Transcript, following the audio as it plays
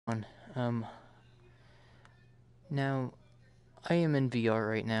on. Um, Now, I am in VR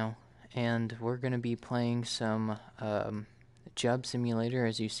right now, and we're going to be playing some Job Simulator,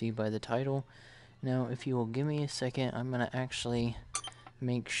 as you see by the title. Now, if you will give me a second, I'm going to actually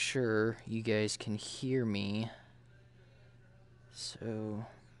make sure you guys can hear me. So...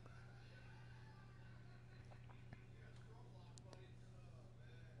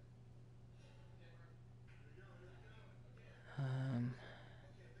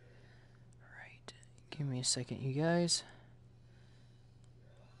 right. Give me a second, you guys.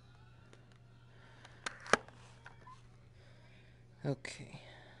 Okay.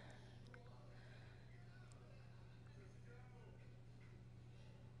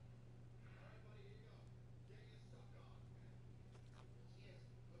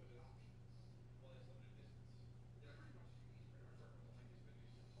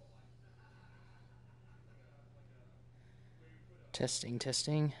 Testing,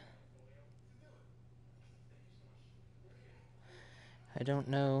 testing. I don't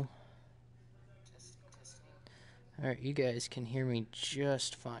know. Alright, you guys can hear me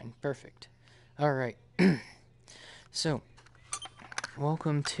just fine. Perfect. Alright. So,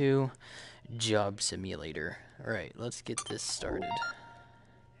 welcome to Job Simulator. Alright, let's get this started.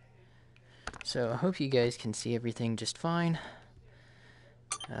 So, I hope you guys can see everything just fine.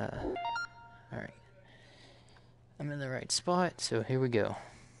 Alright. I'm in the right spot, so here we go.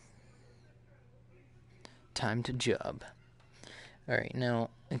 Time to job. Alright, now,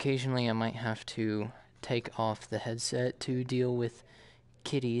 occasionally I might have to take off the headset to deal with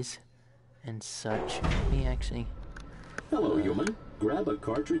kitties and such. Let me actually... Hello, human. Grab a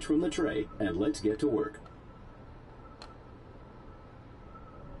cartridge from the tray, and let's get to work.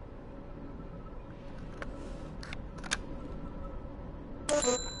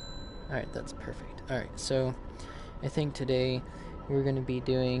 Alright, that's perfect. Alright, so I think today we're going to be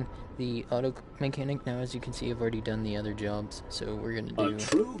doing the auto mechanic. Now, as you can see, I've already done the other jobs, so we're going to do... A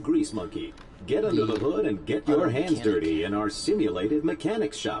true grease monkey. Get under the hood and get your hands dirty in our simulated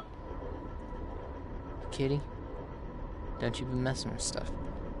mechanics shop. Kitty, don't you be messing with stuff.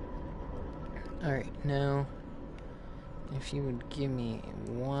 Alright, now, if you would give me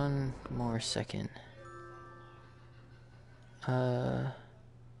one more second.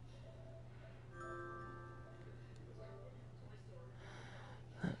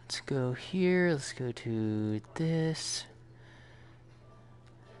 Let's go here, let's go to this.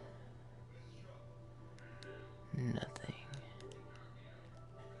 Nothing.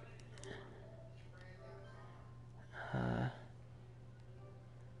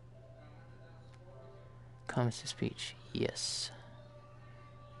 Comments to speech, yes.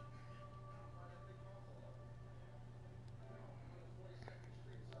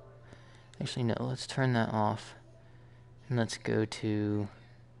 Actually, no, let's turn that off. And let's go to...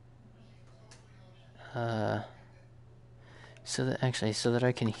 so that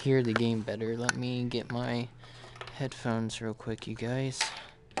I can hear the game better, let me get my headphones real quick, you guys.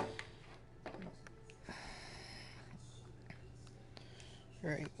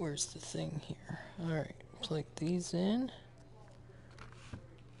 Alright, where's the thing here? Alright, plug these in.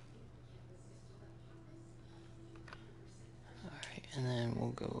 Alright, and then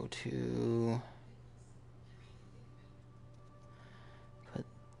we'll go to... put...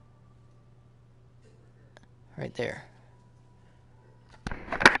 right there.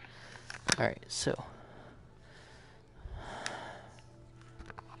 Alright, so...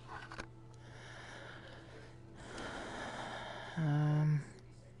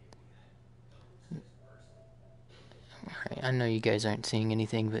 Alright, I know you guys aren't seeing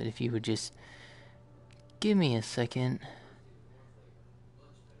anything, but if you would just give me a second.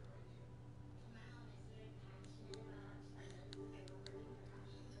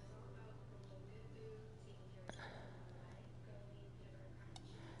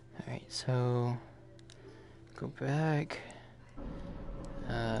 Alright, so go back.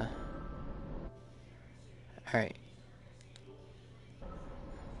 Alright.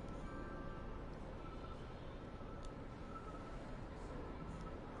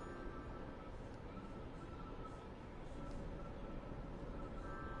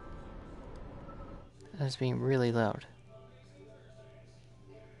 That's being really loud.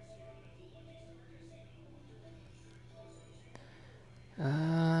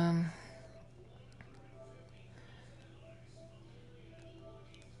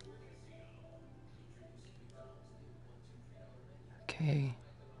 Okay.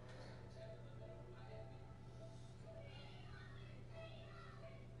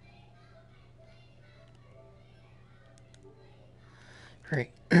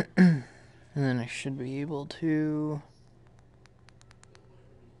 Great. And then I should be able to...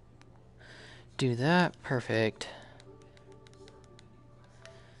 do that. Perfect.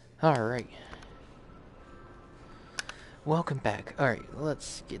 Alright. Welcome back. Alright,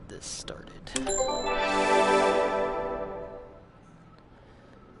 let's get this started.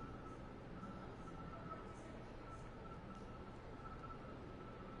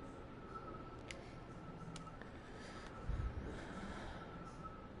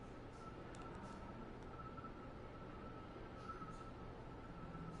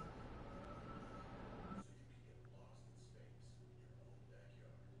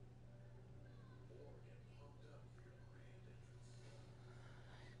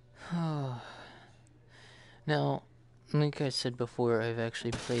 Now, like I said before, I've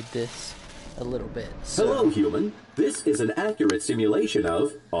actually played this a little bit. So. Hello, human. This is an accurate simulation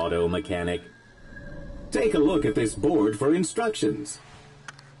of auto mechanic. Take a look at this board for instructions.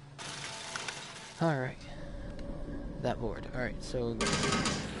 Alright. That board. Alright, so...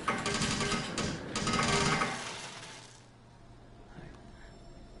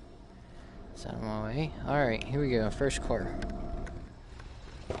 It's out of my way. Alright, here we go. First car.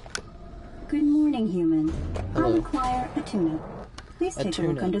 Good morning, human. Hello. I require a tune-up. Please take a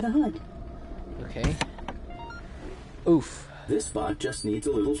look under the hood. Okay. Oof. This spot just needs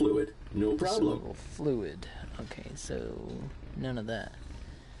a little fluid. No Just a problem. little fluid. Okay, so none of that.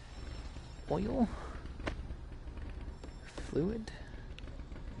 Oil? Fluid?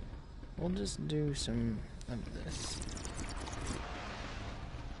 We'll just do some of this.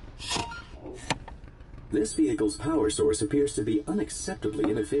 This vehicle's power source appears to be unacceptably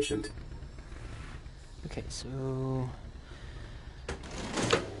inefficient. Okay, so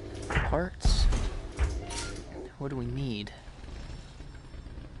parts. What do we need?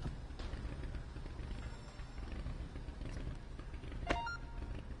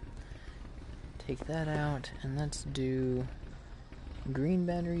 Take that out, and let's do green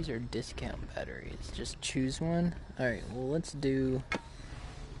batteries or discount batteries. Just choose one. Alright, well let's do...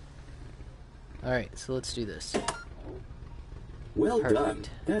 Alright, so let's do this. Well Perfect. done.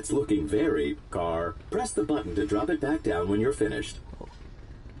 That's looking very car. Press the button to drop it back down when you're finished.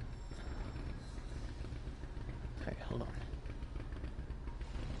 Alright, hold on.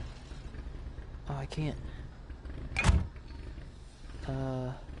 Oh, I can't.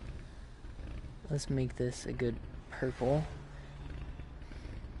 Let's make this a good purple.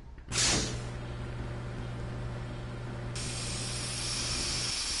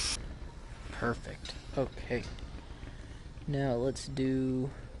 Perfect. Okay. Now let's do...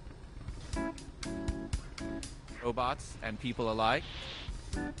 Robots and people alike.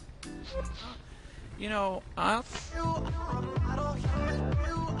 You know, I'll...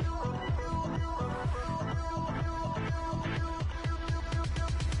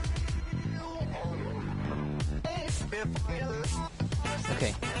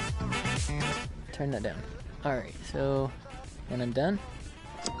 Okay. Turn that down. Alright, so when I'm done...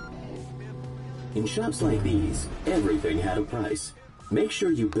 In shops like these, everything had a price. Make sure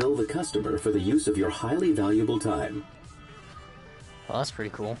you bill the customer for the use of your highly valuable time. Well, that's pretty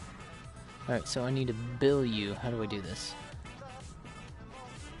cool. Alright, so I need to bill you. How do I do this?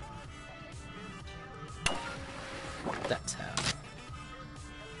 That's how.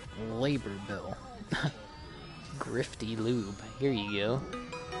 Labor bill. Grifty lube. Here you go.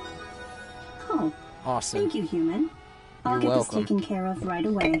 Oh, Awesome. thank you, human. I'll You're get welcome. this taken care of right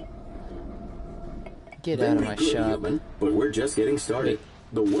away. Get out of Very my good, shop. human, but we're just getting started.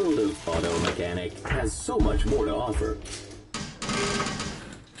 The world of auto mechanic has so much more to offer.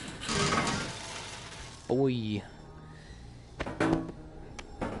 Boy.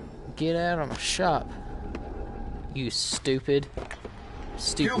 Get out of my shop. You stupid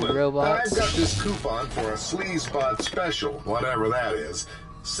Human, robots. I've got this coupon for a Sleazebot special, whatever that is.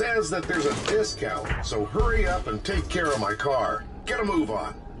 Says that there's a discount, so hurry up and take care of my car. Get a move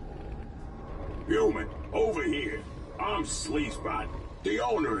on. Human, over here. I'm Sleazebot, the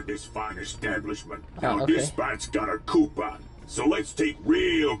owner of this fine establishment. Now, okay. this spot's got a coupon, so let's take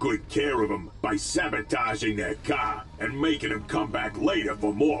real good care of them by sabotaging their car and making them come back later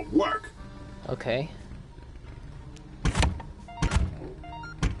for more work. Okay.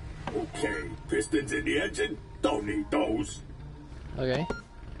 Okay, pistons in the engine? Don't need those. Okay.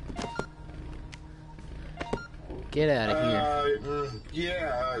 Get out of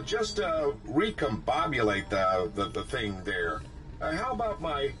here. Just recombobulate the thing there. How about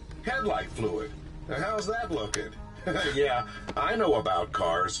my headlight fluid? How's that looking? Yeah, I know about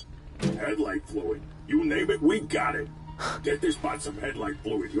cars. Headlight fluid. You name it, we got it. Get this spot some headlight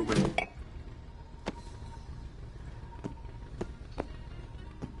fluid, human.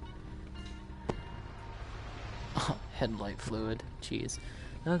 Headlight fluid. Jeez.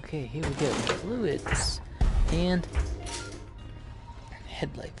 Okay, here we go. Fluids. And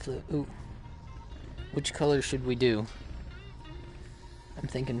headlight fluid. Ooh. Which color should we do? I'm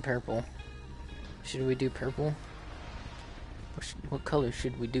thinking purple. Should we do purple? What color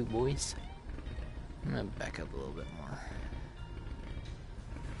should we do, boys? I'm gonna back up a little bit more.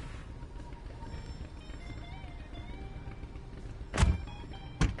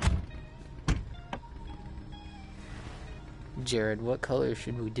 Jared, what color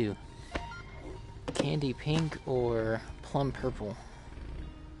should we do? Candy pink or plum purple?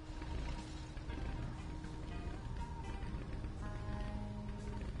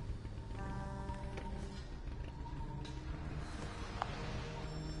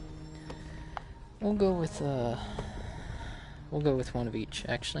 We'll go with one of each,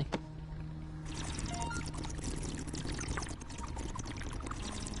 actually.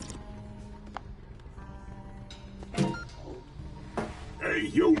 Hey,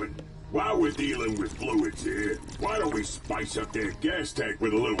 human. While we're dealing with fluids here, why don't we spice up their gas tank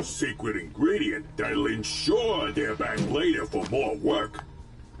with a little secret ingredient that'll ensure they're back later for more work?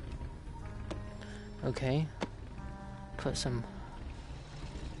 Okay. Put some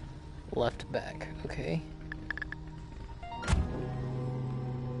left back, okay.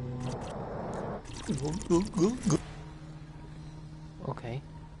 Okay.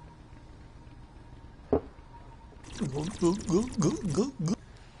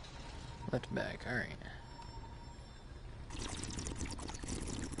 Left back, alright.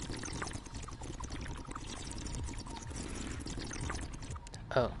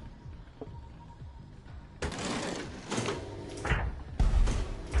 Oh.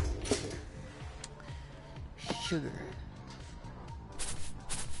 Sugar.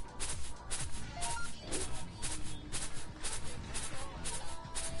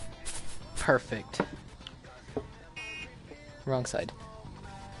 Perfect. Wrong side.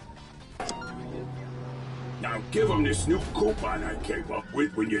 Now give them this new coupon I came up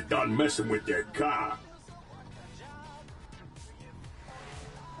with when you're done messing with their car.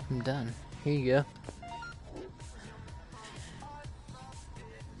 I'm done. Here you go.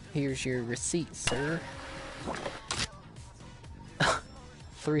 Here's your receipt, sir.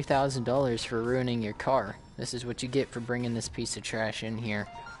 $3,000 for ruining your car. This is what you get for bringing this piece of trash in here.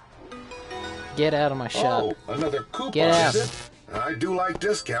 Get out of my shop. Oh, another coupon, Get out. is it? I do like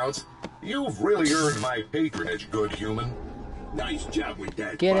discounts. You've really earned my patronage, good human. Nice job with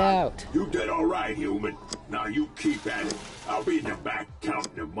that. Get Bob. out. You did all right, human. Now you keep at it. I'll be in the back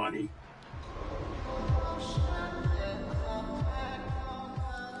counting the money.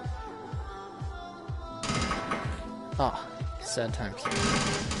 Oh, sad times.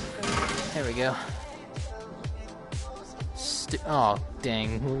 There we go. Oh,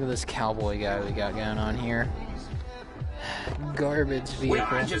 dang. Look at this cowboy guy we got going on here. Garbage vehicle. Well,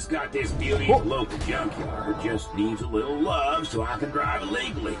 I just got this beauty at the local junkyard. Just needs a little love so I can drive it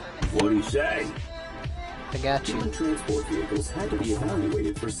legally. What do you say? I got you. Transport vehicles had to be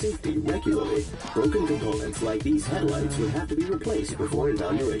evaluated for safety regularly. Broken components like these headlights would have to be replaced before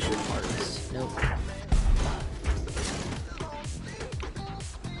evaluation. Parts. Nope.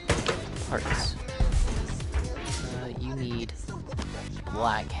 Parts. You need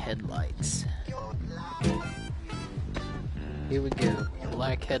black headlights. Here we go.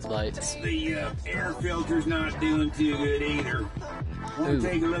 Black headlights. The air filter's not doing too good either. Want Ooh. to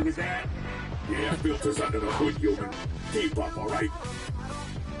take a look at that? Yeah, filters under the hood, human. Keep up, all right?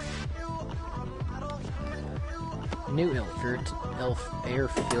 New air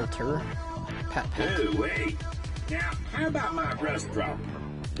filter. Pat. Oh, wait. Now, how about my rust problem?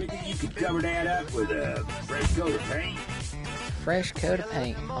 Figure you could cover that up with a fresh coat of paint? Fresh coat of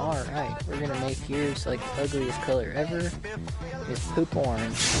paint. Alright, we're gonna make yours like the ugliest color ever. It's poop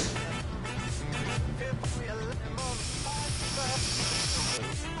orange.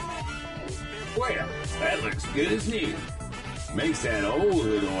 Well, that looks good as new. Makes that old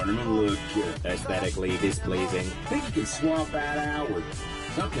hood ornament look Aesthetically displeasing. think you could swap that out with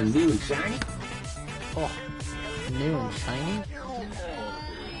something new and shiny? Oh, new and shiny?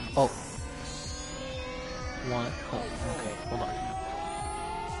 Oh. One. Oh, okay, hold on.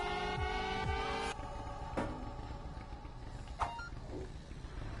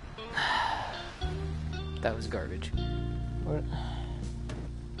 That was garbage.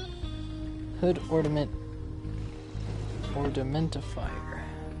 Hood ornamentifier.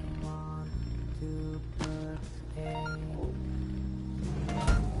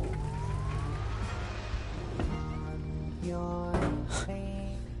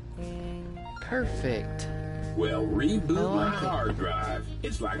 Perfect. Well, reboot I my like it. hard drive.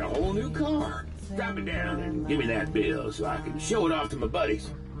 It's like a whole new car. drop it down and give me that bill so I can show it off to my buddies.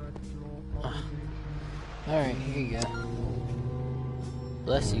 Alright, here you go.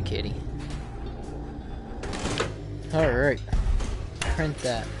 Bless you, kitty. Alright. Print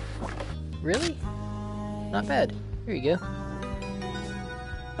that. Really? Not bad. Here you go.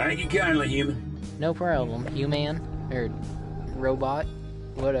 Thank you kindly, human. No problem. Human. Or robot.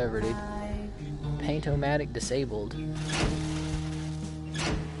 Whatever, dude. Paint-o-matic disabled.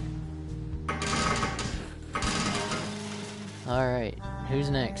 Alright. Who's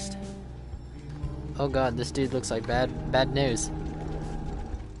next? Oh god, this dude looks like bad news.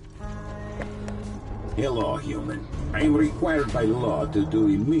 Hello, human. I am required by law to do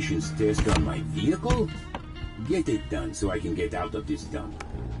emissions test on my vehicle. Get it done so I can get out of this dump.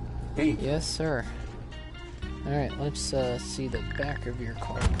 Thank you. Yes, sir. Alright, let's see the back of your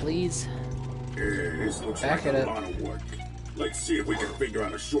car, please. This looks Back like it a up. lot of work. Let's see if we can figure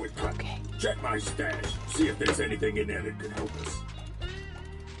out a shortcut. Okay. Check my stash. See if there's anything in there that could help us.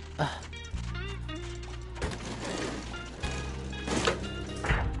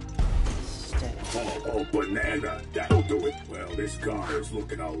 Oh, banana. That'll do it. Well, this car is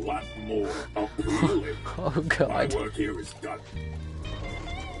looking a lot more appealing. Oh My god. work here is done.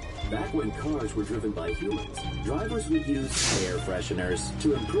 Back when cars were driven by humans, drivers would use air fresheners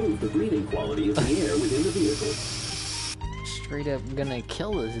to improve the breathing quality of the air within the vehicle. Straight up gonna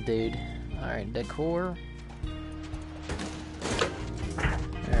kill this dude. Alright, decor.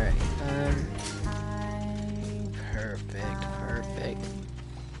 Alright, perfect.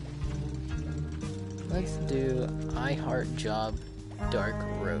 Let's do I Heart Job Dark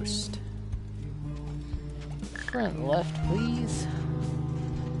Roast. Front left, please.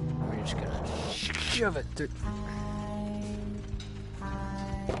 We're just gonna shove it through.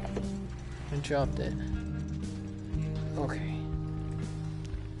 I dropped it. Okay.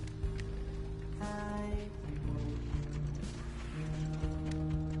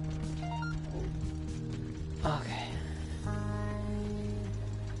 Okay.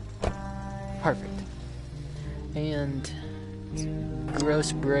 Perfect. And it's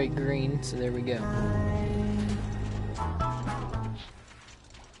gross bright green, so there we go.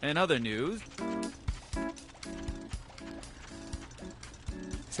 In other news,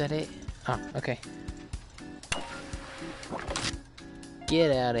 Is that it? Oh, okay.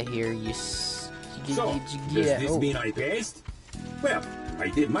 Get out of here, you So, does this mean I passed? Well, I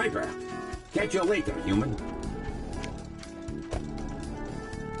did my part. Catch you later, human.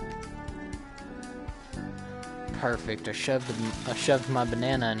 Perfect. I shoved my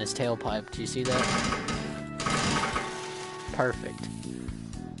banana in his tailpipe. Do you see that? Perfect.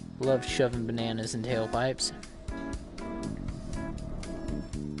 Love shoving bananas in tailpipes.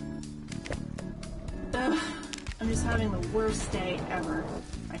 Ugh, I'm just having the worst day ever.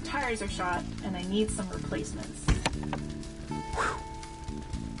 My tires are shot, and I need some replacements.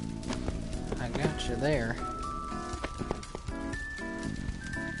 I got you there.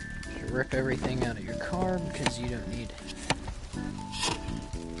 Just rip everything out of your car because you don't need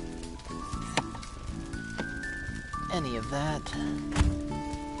any of that.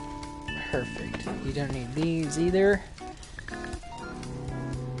 Perfect. You don't need these either.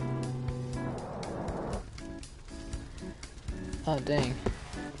 Oh dang.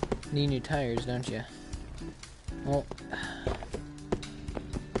 Need new tires, don't you? Well,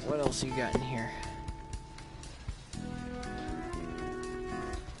 what else you got in here?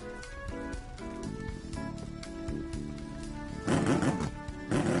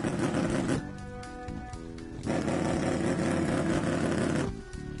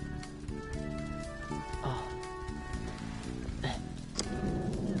 Oh.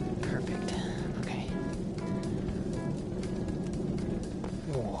 Perfect. Okay.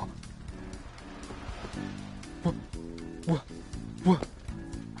 Whoa.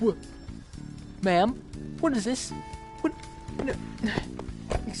 What? Ma'am? What is this? What? No.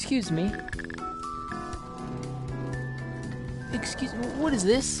 Excuse me. Excuse me. What is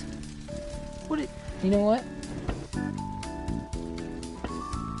this? You know what?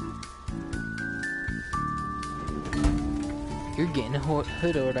 You're getting a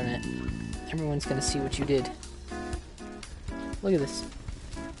hood ornament. Everyone's gonna see what you did. Look at this.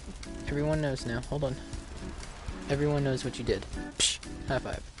 Everyone knows now. Hold on. Everyone knows what you did. Psh, high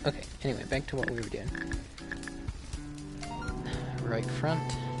five. Okay, anyway, back to what we were doing. Right front.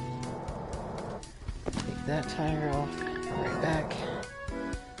 Take that tire off. Right back.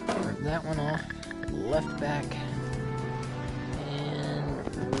 Rip that one off. Left back.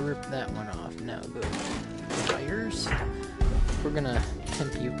 And rip that one off. Now go tires. We're gonna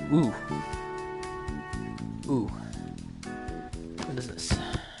temp you. Ooh. Ooh. What is this?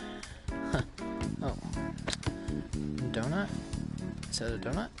 Huh. that a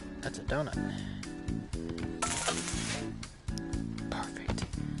donut? That's a donut. Perfect.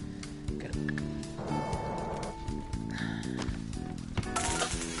 Good.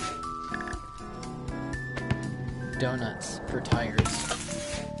 Donuts for tires.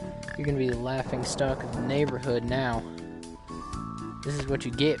 You're gonna be the laughing stock of the neighborhood now. This is what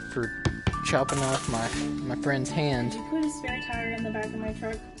you get for chopping off my friend's hand. Did you put a spare tire in the back of my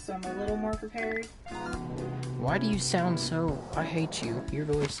truck so I'm a little more prepared? Why do you sound so... I hate you. Your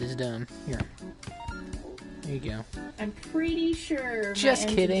voice is dumb. Here. There you go. I'm pretty sure Just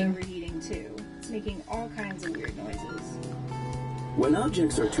my kidding. engine's overheating too. It's making all kinds of weird noises. When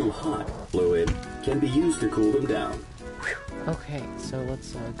objects are too hot, fluid can be used to cool them down. Okay, so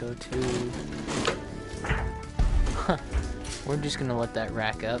let's go to... Huh. We're just gonna let that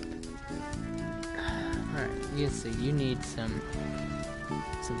rack up. Alright, you see, you need some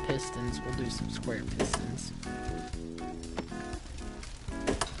pistons. We'll do some square pistons.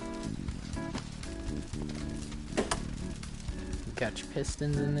 Got your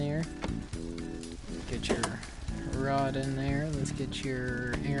pistons in there. Get your rod in there. Let's get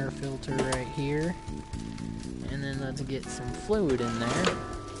your air filter right here. And then let's get some fluid in there.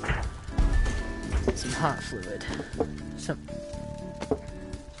 Some hot fluid. Some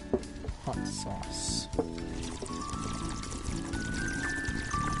hot sauce.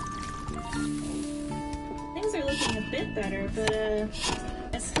 Things are looking a bit better, but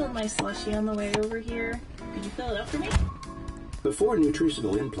I spilled my slushie on the way over here. Could you fill it up for me? Before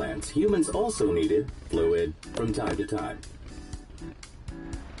nutritional implants, humans also needed fluid from time to time.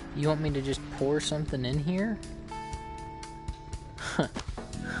 You want me to just pour something in here?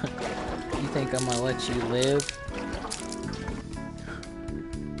 You think I'm gonna let you live?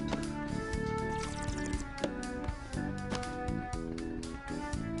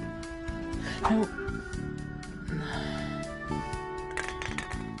 No.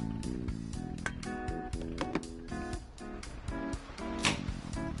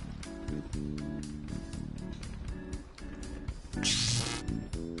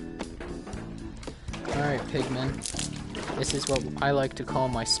 Alright, pigmen. This is what I like to call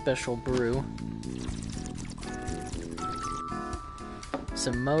my special brew.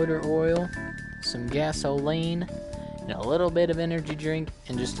 Some motor oil, some gasoline, and a little bit of energy drink,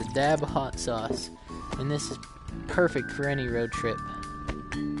 and just a dab of hot sauce. And this is perfect for any road trip.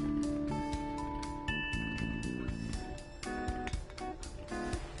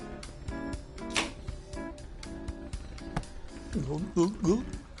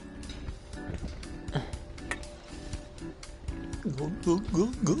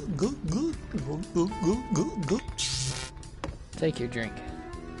 Take your drink.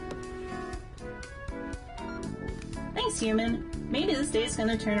 Thanks, human. Maybe this day's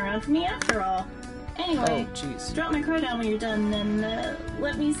gonna turn around for me after all. Anyway, Oh, jeez. drop my car down when you're done and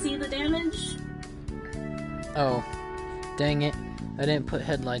let me see the damage. Oh, dang it. I didn't put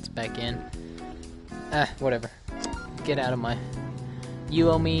headlights back in. Ah, whatever. Get out of my... You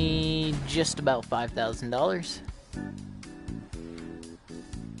owe me just about $5,000.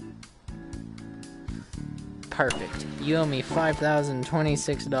 Perfect. You owe me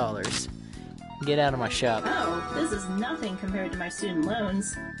 $5,026. Get out of my shop. Oh, this is nothing compared to my student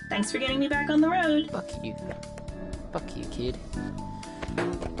loans. Thanks for getting me back on the road. Fuck you. Fuck you, kid.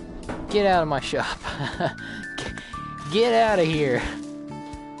 Get out of my shop. Get out of here.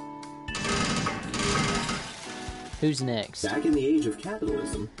 Who's next? Back in the age of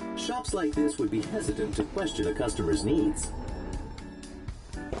capitalism, shops like this would be hesitant to question a customer's needs.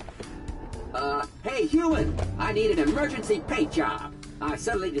 Hey, human! I need an emergency paint job. I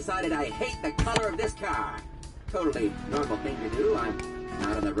suddenly decided I hate the color of this car. Totally normal thing to do. I'm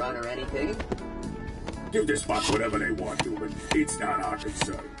not on the run or anything. Give this box whatever they want, human. It's not our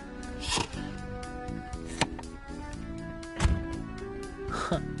concern.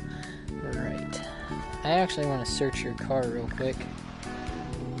 Right. I actually want to search your car real quick.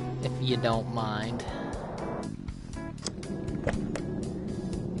 If you don't mind.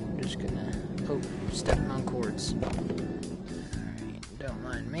 I'm just gonna... Oh, stepping on cords. Alright, don't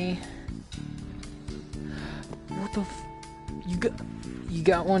mind me. What the f... You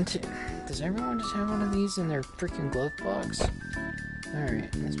got one too? Does everyone just have one of these in their freaking glove box?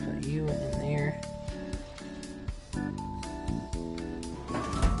 Alright, let's put you in there.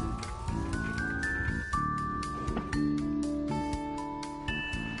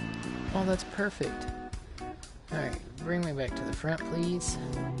 Oh, that's perfect. Alright, bring me back to the front, please.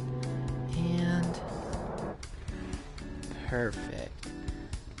 And... perfect.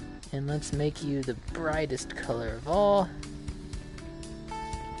 And let's make you the brightest color of all.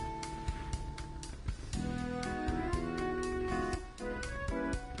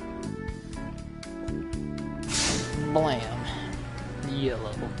 Blam.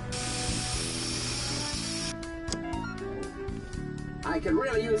 Yellow. I could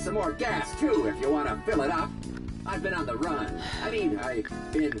really use some more gas, too, if you want to fill it up. I've been on the run. I mean, I've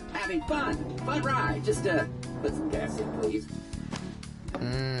been having fun. Fun ride. Just, put some gas in, please.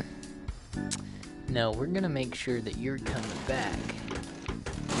 No, we're gonna make sure that you're coming back.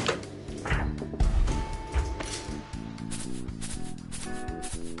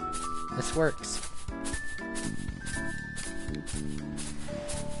 This works.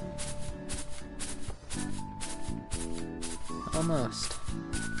 Almost.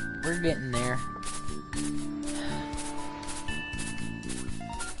 We're getting there.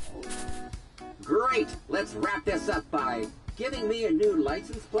 Great! Let's wrap this up by giving me a new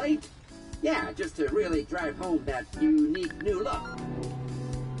license plate. Yeah, just to really drive home that unique new look.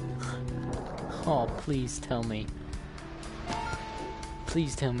 Oh, please tell me.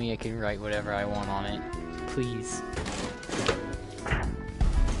 Please tell me I can write whatever I want on it. Please.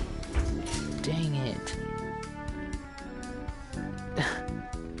 Dang it.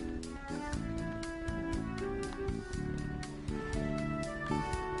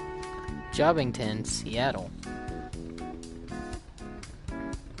 Jobbington, Seattle.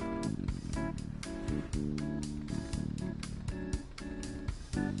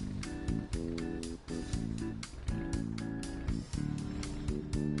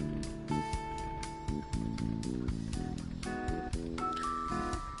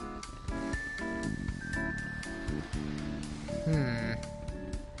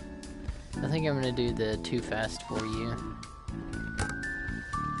 I think I'm gonna do the too fast for you.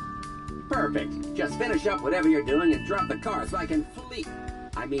 Perfect. Just finish up whatever you're doing and drop the car so I can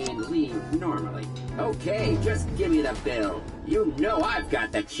leave normally. Okay, just give me the bill. You know I've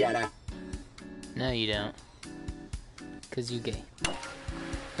got the cheddar. No, you don't. 'Cause you gay.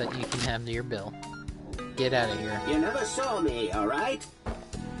 But you can have your bill. Get out of here. You never saw me, alright?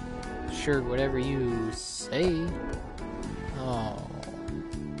 Sure, whatever you say. Oh.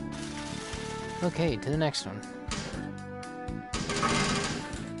 Okay, to the next one.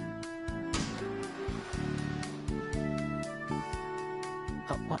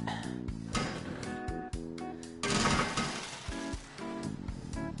 Oh, what?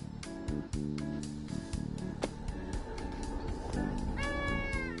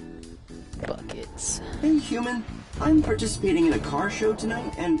 Buckets. Hey, human. I'm participating in a car show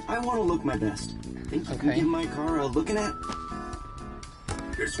tonight, and I want to look my best. Think you can give my car a looking at?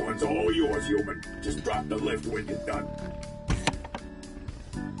 This one's all yours, human. Just drop the lift when you're done.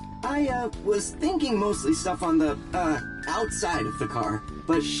 I, was thinking mostly stuff on the, outside of the car.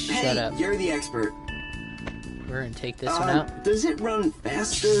 But Shut up. You're the expert. We're gonna take this one out. Does it run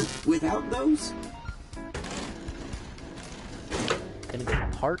faster without those? Gonna go to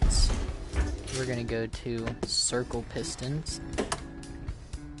parts. We're gonna go to circle pistons.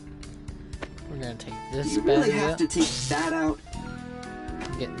 We're gonna take this You really battery have out. to take that out.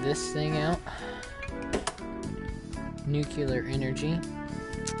 Get this thing out. Nuclear energy.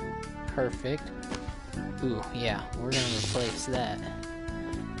 Perfect. Ooh, yeah, we're gonna replace that.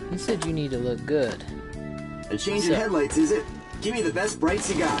 You said you need to look good. A change in headlights, is it? Give me the best brights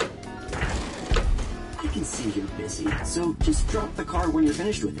you got. I can see you're busy, so just drop the car when you're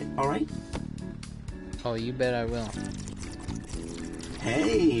finished with it, alright? Oh, you bet I will.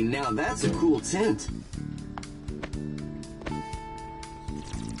 Hey, now that's a cool tint.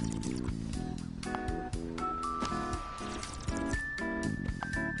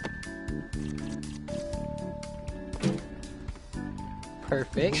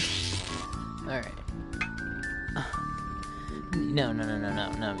 Perfect. Alright. No.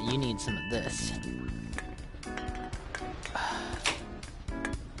 You need some of this.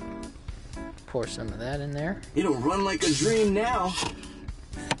 Pour some of that in there. It'll run like a dream now.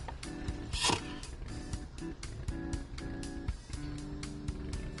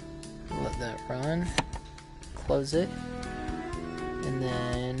 Let that run. Close it. And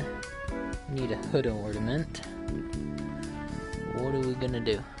then we need a hood ornament. What are we gonna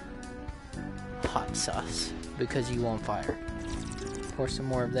do? Hot sauce, because you on fire. Pour some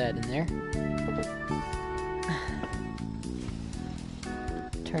more of that in there.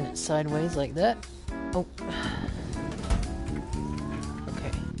 Turn it sideways like that. Oh.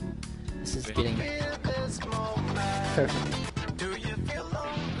 Okay. This is getting perfect.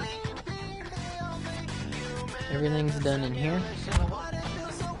 Everything's done in here.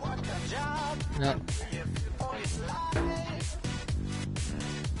 Nope.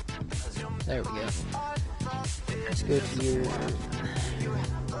 There we go. Let's go to your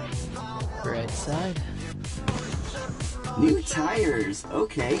right side. New tires.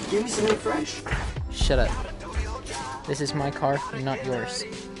 Okay, give me something fresh. Shut up. This is my car, not yours.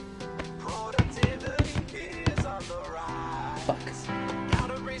 Fuck.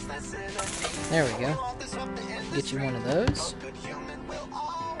 There we go. Get you one of those.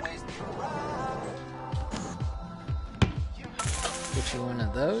 Get you one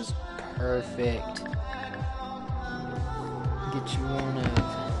of those. Perfect. Get you one of...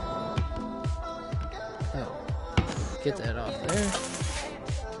 Oh. Get that off there.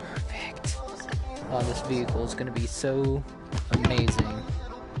 Perfect. Oh, this vehicle is going to be so amazing.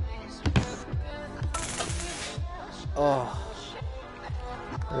 Oh.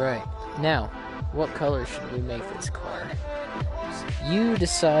 Right. Now, what color should we make this car? You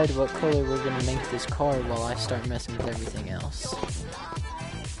decide what color we're going to make this car while I start messing with everything else.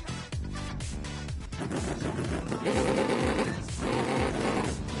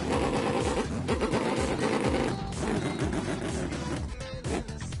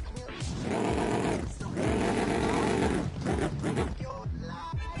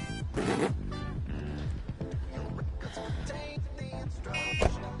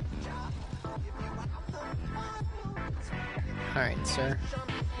 Alright, sir.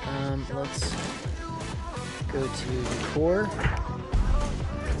 Let's go to core.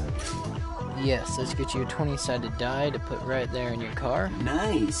 Yes, let's get you a 20-sided die to put right there in your car.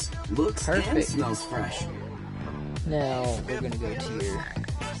 Nice. Looks perfect. And smells fresh. Now, we're gonna go to your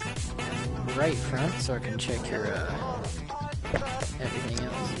right front so I can check your, everything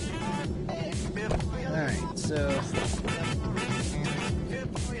else. Alright, so...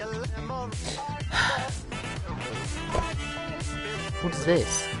 What is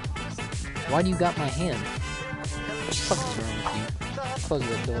this? Why do you got my hand? What the fuck is wrong with you? Close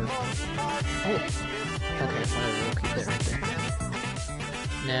that door. Oh. Okay, whatever, we'll keep that right there.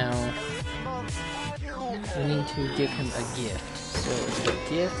 Now, we need to give him a gift. So, a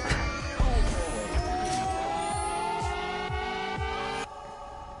gift.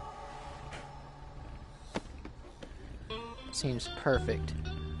 Seems perfect.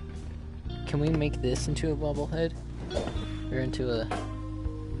 Can we make this into a bobblehead? Or into a...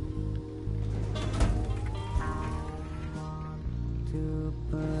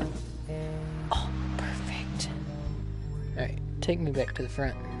 Oh, perfect. Alright, take me back to the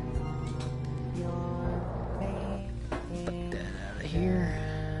front. Fuck that out of here.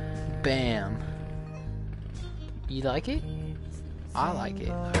 Bam. You like it? I like it.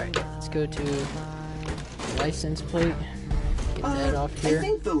 Alright, let's go to license plate. Get that off here. I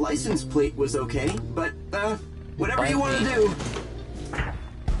think the license plate was okay, but, whatever you want to do.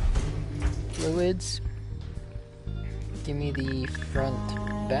 Fluids. Give me the front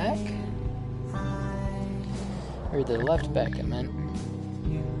back. Or the left back, I meant.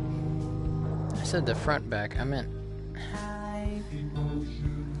 I said the front back, I meant.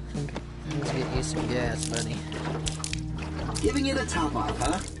 Let's get you some gas, buddy. Giving it a top off,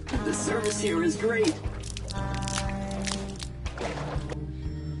 huh? The service here is great.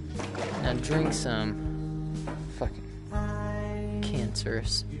 Now drink some. Fucking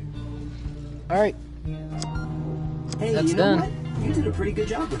cancerous. Alright. Hey, that's you know done. What? You did a pretty good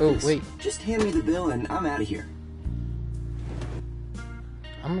job with this. Oh, wait. Just hand me the bill and I'm out of here.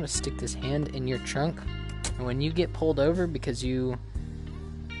 I'm gonna stick this hand in your trunk. And when you get pulled over because you...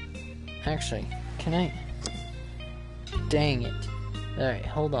 Actually, can I... Dang it. Alright,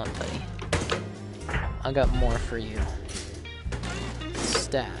 hold on, buddy. I got more for you.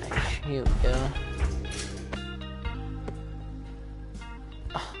 Stash. Here we go.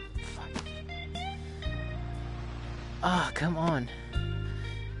 Oh, fuck. Ah, oh, come on.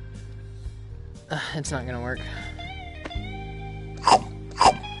 It's not gonna work.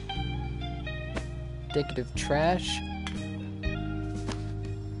 Indicative trash.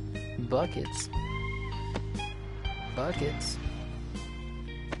 Buckets. Buckets.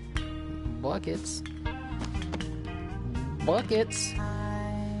 Buckets. Buckets.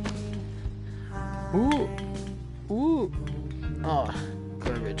 Ooh. Ooh. Oh,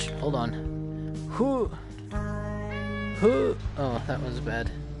 garbage. Hold on. Whoo. Whoo. Oh, that was bad.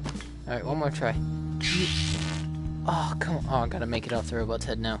 Alright, one more try. Oh, come on. Oh, I gotta make it off the robot's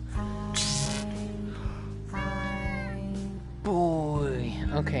head now. Boy.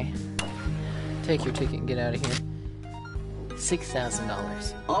 Okay. Take your ticket and get out of here.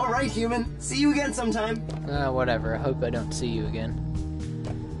 $6,000. Alright, human. See you again sometime. Whatever. I hope I don't see you again.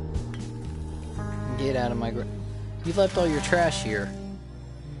 Get out of my You left all your trash here.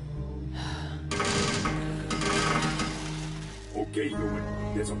 Okay, human.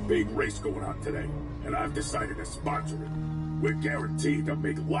 There's a big race going on today, and I've decided to sponsor it. We're guaranteed to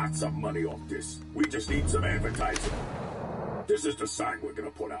make lots of money off this. We just need some advertising. this is the sign we're gonna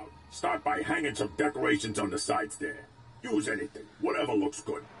put out. Start by hanging some decorations on the sides there. Use anything, whatever looks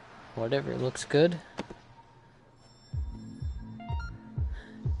good. Whatever looks good.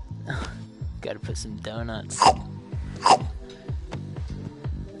 Gotta put some donuts.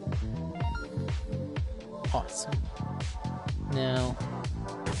 Awesome. Now,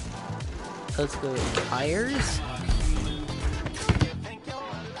 let's go with tires.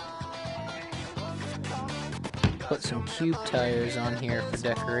 Put some cube tires on here for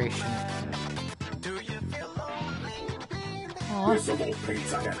decoration. Here's some old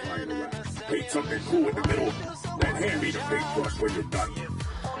paints I had lying around. Paint something cool in the middle, then hand me the paintbrush when you're done.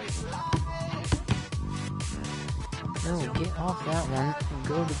 No, get off that one and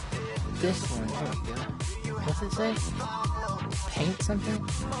go to this one. There we go. What's it say? Paint something?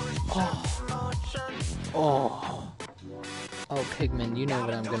 Oh. Oh. Oh, Pigman, you know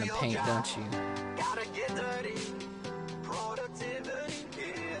what I'm gonna paint, don't you?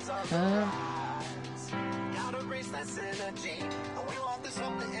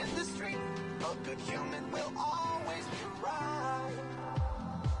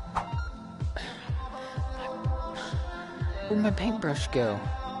 Where'd my paintbrush go?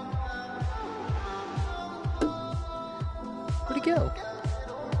 Where'd it go?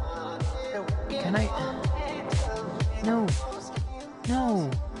 Can I? No.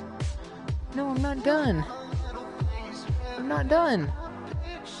 No. No, I'm not done. I'm not done.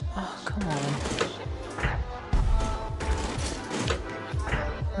 Oh, come on.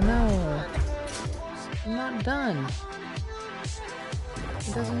 No. I'm not done.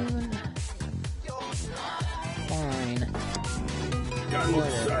 It doesn't even... Fine.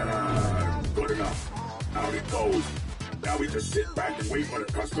 Good enough. Out it goes. Now we just sit back and wait for the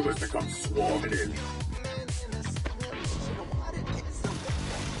customers to come swarming in.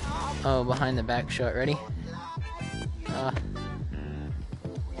 Oh, behind the back shot. Ready?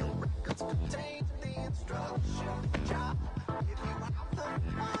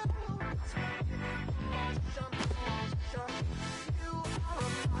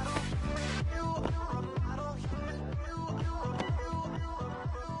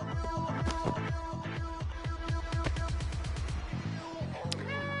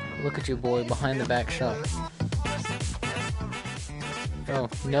 Look at you, boy, behind the back shot. Oh,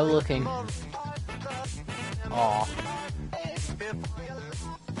 no looking. Aw.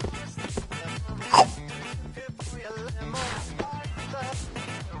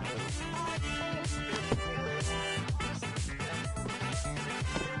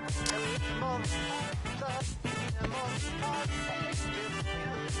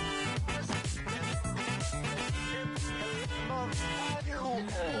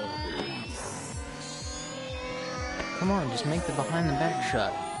 Come on, just make the behind the back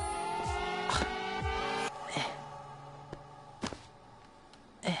shot.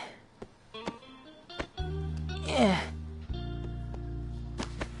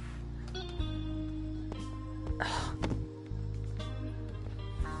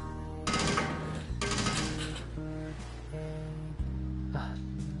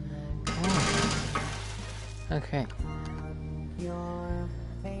 Okay.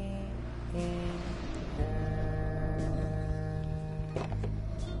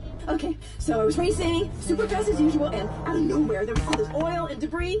 Okay, so I was racing, super fast as usual, and out of nowhere there was all this oil and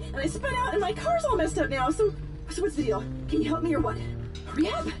debris, and I spun out, and my car's all messed up now. So what's the deal? Can you help me or what? Hurry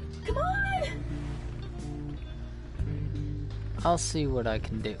up! Come on! I'll see what I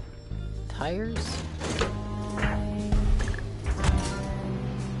can do. Tires?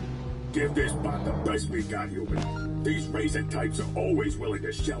 Give this bot the best we got, human. These racing types are always willing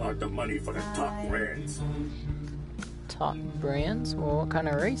to shell out the money for the top brands. Top brands? Well, what kind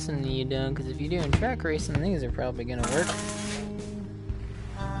of racing are you doing? Because if you're doing track racing, these are probably gonna work.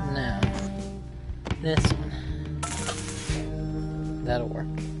 No. This one. That'll work.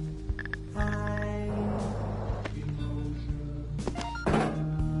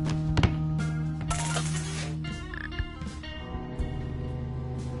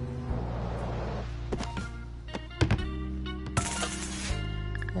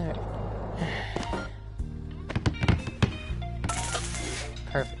 There.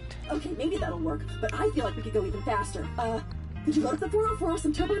 Perfect. Okay, maybe that'll work, but I feel like we could go even faster. Could you load up the 404 with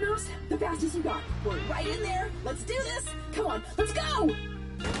some turbo knobs? The fastest you got. We're right in there. Let's do this. Come on, let's go!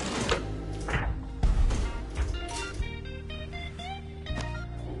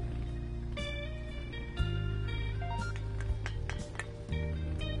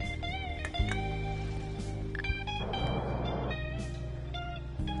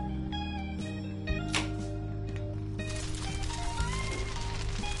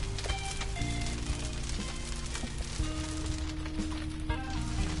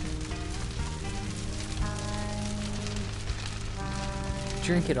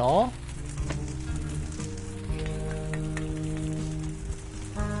 Drink it all?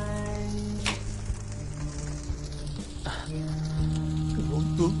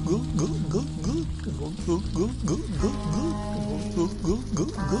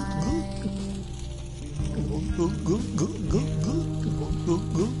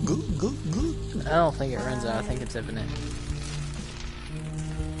 I don't think it runs out. I think it's infinite.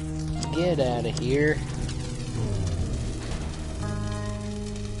 Get out of here.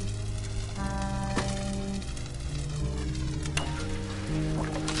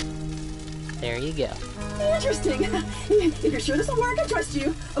 There you go. Interesting. If you're sure this will work, I trust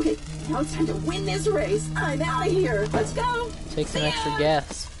you. Okay, now it's time to win this race. I'm out of here. Let's go. Take some extra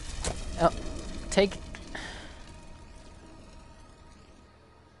gas. Oh, take...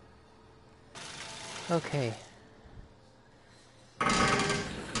 Okay.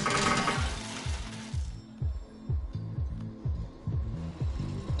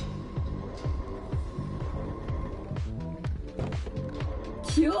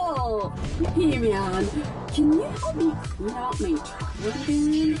 Cool. Hey man, can you help me clean out my truck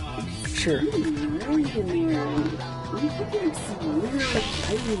again? Sure. I'm really in there. I'm picking up some weird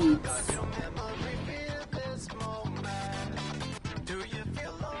lights.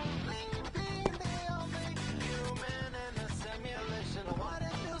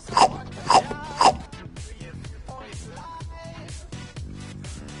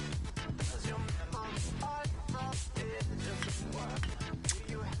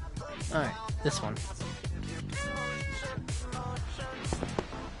 Alright, this one.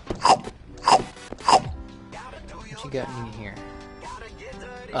 What you got in here?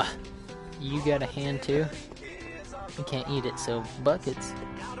 You got a hand too? You can't eat it, so buckets.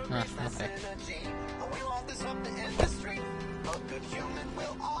 Oh, okay.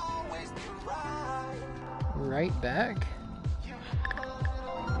 Right back?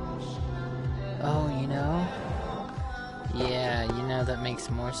 Oh, you know? Yeah, you know, that makes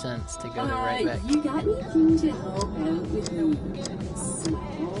more sense to go to right back. You got anything to help out with me? Small?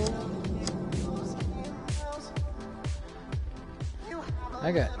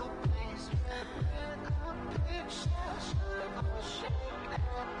 I got...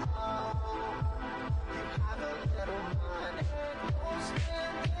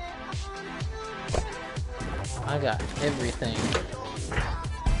 I got everything.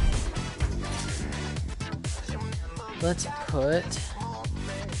 Let's put...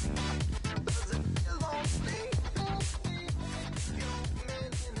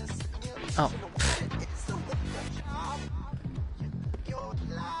 Oh.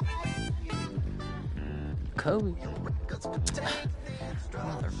 Kobe.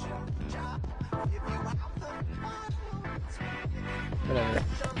 Whatever.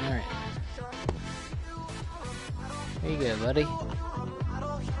 Alright. There you go, buddy.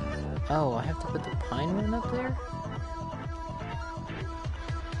 Oh, I have to put the pine one up there?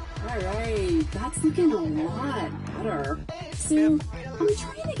 Alright, that's looking a lot better. So, I'm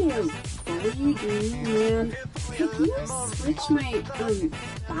trying to go fully green, man. Could you switch my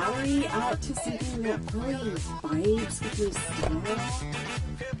battery out to something that really vibes with your style?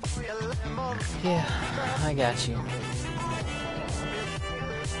 Yeah, I got you.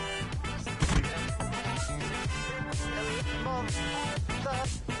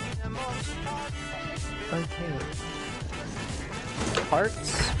 Okay. Parts.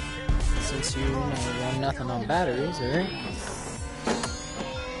 Since you run nothing on batteries, right?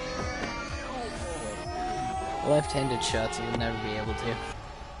 Left-handed shots I would never be able to.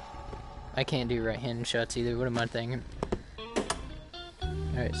 I can't do right-handed shots either. What am I thinking?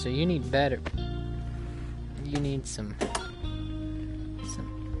 Alright, so you need better. You need some.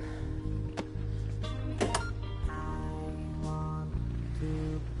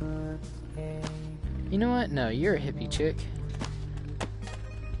 You know what? No, you're a hippie chick.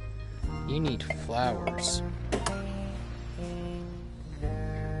 You need flowers.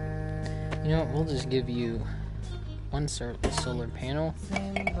 You know what? We'll just give you one solar panel,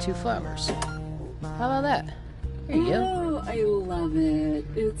 2 flowers. How about that? There you go. Oh, I love it.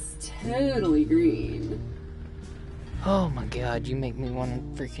 It's totally green. Oh my god, you make me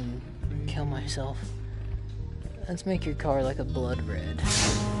want to freaking kill myself. Let's make your car like a blood red.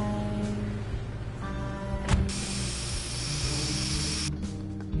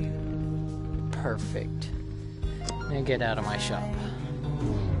 Perfect. Now get out of my shop.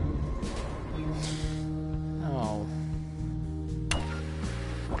 Oh.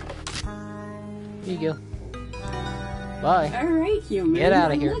 Here you go. Bye. Alright, human. Get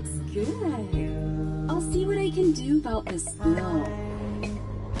out of here. Looks good. I'll see what I can do about this bill.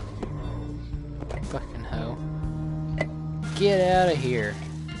 Fucking hoe. Get out of here.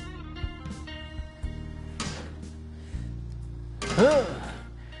 Huh.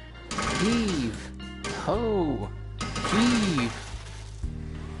 Heave. Ho. Heave.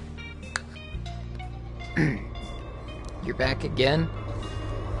 You're back again?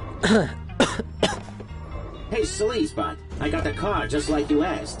 Hey, Sleazebot, I got the car just like you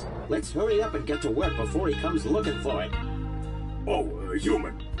asked. Let's hurry up and get to work before he comes looking for it. Oh,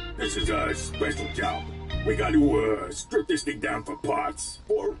 Human, this is a special job. We got to strip this thing down for parts,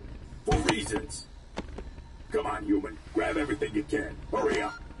 for reasons. Come on, Human, grab everything you can. Hurry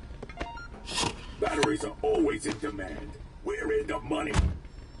up. Batteries are always in demand. We're in the money.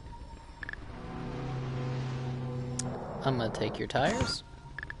 I'm gonna take your tires.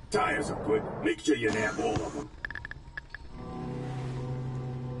 Tires are good. Make sure you nab all of them.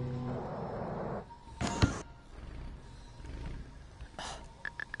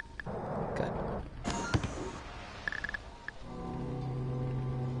 Good.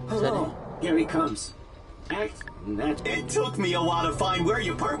 Hello. Here he comes. Act that. It took me a while to find where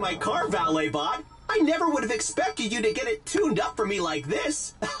you parked my car, Valet Bot. I never would have expected you to get it tuned up for me like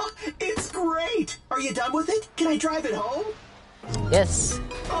this. It's great. Are you done with it? Can I drive it home? Yes.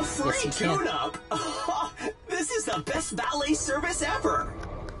 A free Yes, you can. tune-up. This is the best valet service ever.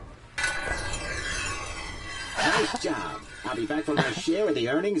 Nice job. I'll be back for my share of the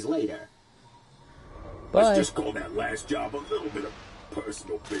earnings later. Bye. Let's just call that last job a little bit of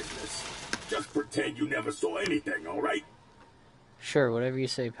personal business. Just pretend you never saw anything, all right? Sure, whatever you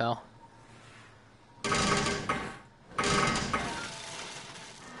say, pal.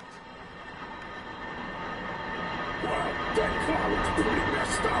 Wow, that car looks pretty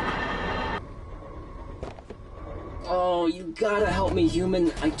messed up. Oh, you gotta help me,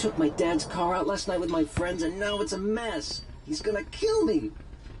 Human. I took my dad's car out last night with my friends, and now it's a mess. He's gonna kill me.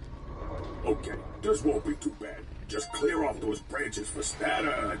 Okay, this won't be too bad. Just clear off those branches for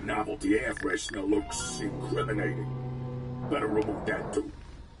that novelty air freshener looks incriminating. Better remove that too.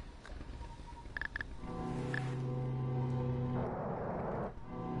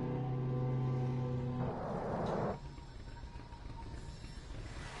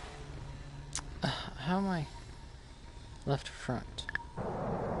 How am I? Left front.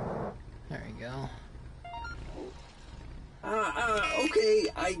 There we go. Okay,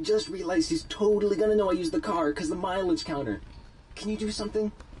 I just realized he's totally gonna know I used the car because the mileage counter. Can you do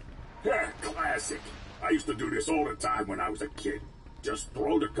something? Yeah, classic. I used to do this all the time when I was a kid. Just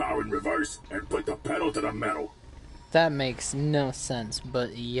throw the car in reverse and put the pedal to the metal. That makes no sense,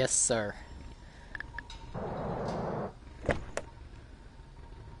 but yes, sir.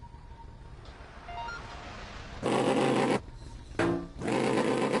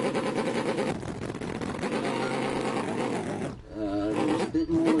 There's a bit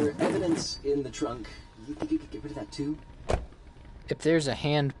more evidence in the trunk. You think you could get rid of that too? If there's a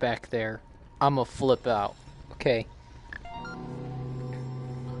hand back there, I'ma flip out. Okay.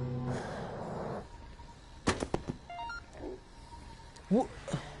 What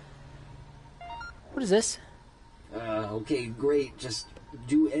is this? Okay, great. Just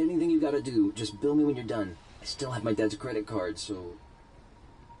do anything you gotta do. Just bill me when you're done. I still have my dad's credit card, so...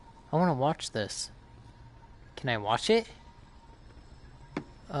 I want to watch this. Can I watch it?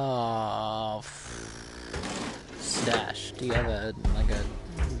 Oh, stash. Do you have a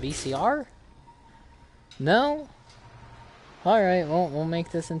VCR? No? Alright, well, we'll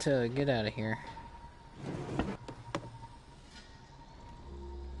make this into a get out of here.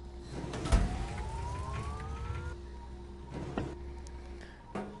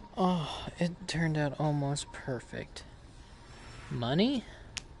 Oh, it turned out almost perfect. Money?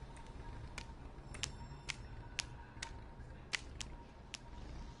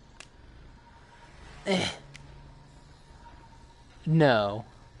 No.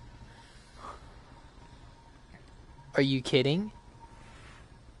 Are you kidding?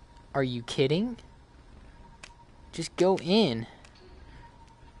 Are you kidding? Just go in.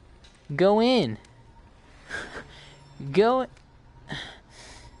 Go in. Go.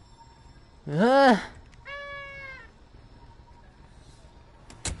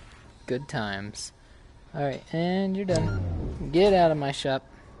 Good times. Alright, and you're done. Get out of my shop.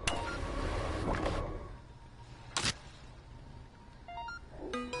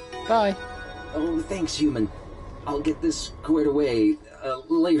 Bye. Oh, thanks, Human. I'll get this squared away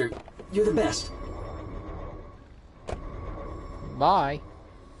later. You're the best. Bye.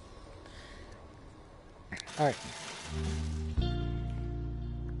 Alright.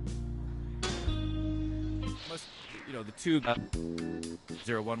 The tube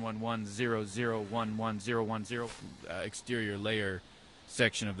 011100111010 exterior layer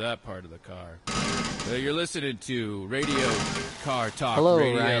section of that part of the car. You're listening to Radio Car Talk Hello,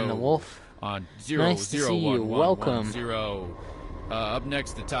 Radio Ryan the Wolf. On Nice to see you. Welcome. 00110. Up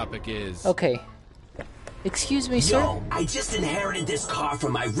next, the topic is... Okay. Excuse me, sir? Yo, I just inherited this car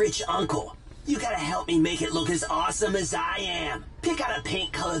from my rich uncle. You gotta help me make it look as awesome as I am. Pick out a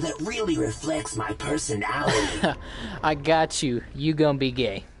paint color that really reflects my personality. I got you. You gonna be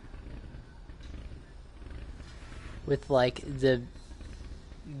gay. With, like, the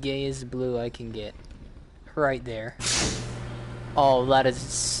gayest blue I can get. Right there. Oh, that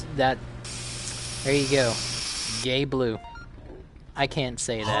is... that... There you go. Gay blue. I can't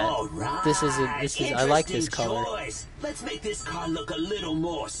say that. All right. This is I like this color. Choice. Let's make this car look a little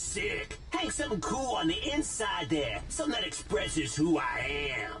more sick. Hang something cool on the inside there. Something that expresses who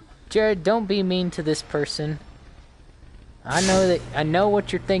I am. Jared, don't be mean to this person. I know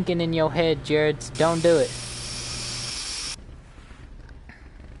what you're thinking in your head, Jared. So don't do it.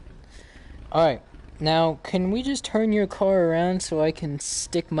 Alright. Now, can we just turn your car around so I can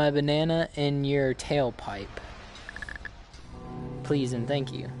stick my banana in your tailpipe? Please and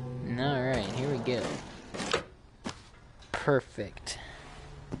thank you. Alright, here we go. Perfect.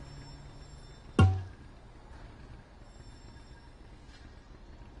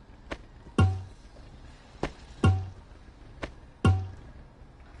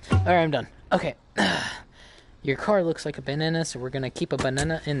 Alright, I'm done. Okay. Your car looks like a banana, so we're gonna keep a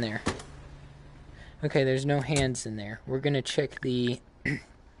banana in there. Okay, there's no hands in there. We're gonna check the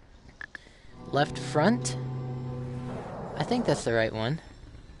left front. I think that's the right one.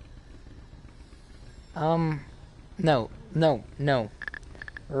 No.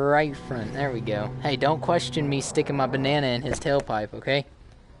 Right front. There we go. Hey, don't question me sticking my banana in his tailpipe, okay?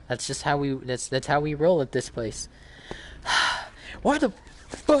 That's just how we that's how we roll at this place. Why the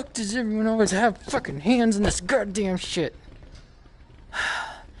fuck does everyone always have fucking hands in this goddamn shit?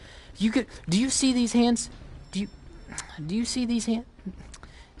 Do you see these hands? Do you see these hands?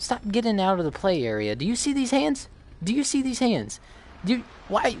 Stop getting out of the play area. Do you see these hands? Do you see these hands?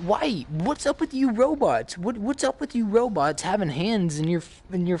 Why? What's up with you robots? What's up with you robots having hands in your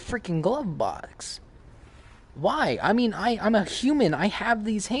freaking glove box? Why? I mean, I'm a human. I have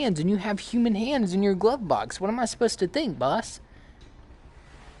these hands, and you have human hands in your glove box. What am I supposed to think, boss?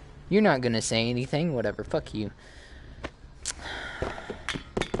 You're not gonna say anything. Whatever. Fuck you.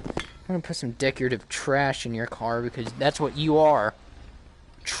 I'm gonna put some decorative trash in your car because that's what you are.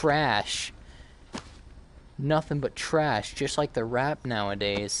 Trash. Nothing but trash, just like the rap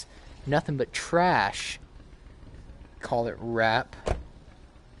nowadays. Nothing but trash. Call it rap.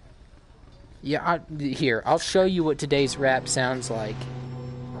 Yeah, here, I'll show you what today's rap sounds like.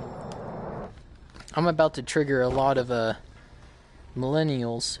 I'm about to trigger a lot of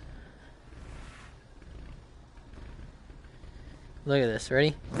millennials. Look at this,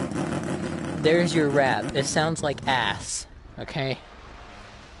 ready? There's your rap. It sounds like ass, okay?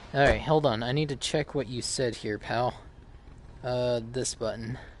 Alright, hold on. I need to check what you said here, pal. This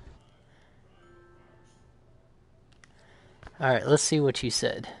button. Alright, let's see what you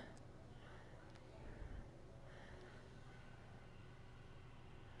said.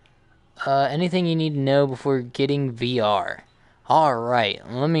 Anything you need to know before getting VR? Alright,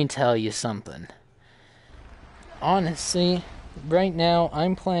 let me tell you something. Honestly, right now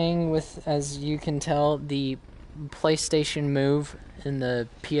I'm playing with, as you can tell, the PlayStation Move in the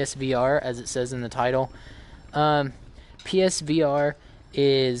PSVR, as it says in the title. PSVR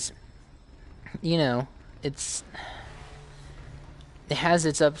is, you know, it has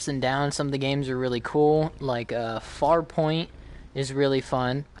its ups and downs. Some of the games are really cool, like Farpoint is really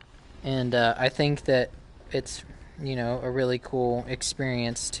fun, and I think that it's, you know, a really cool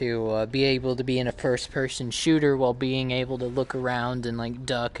experience to be able to be in a first-person shooter while being able to look around and like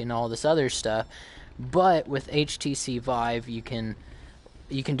duck and all this other stuff. But with HTC Vive, you can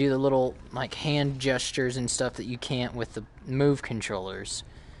do the little like hand gestures and stuff that you can't with the Move controllers.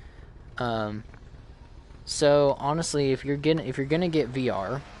 So honestly, if you're gonna get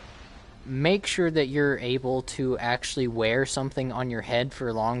VR, make sure that you're able to actually wear something on your head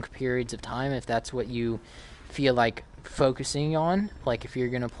for long periods of time if that's what you feel like focusing on. Like if you're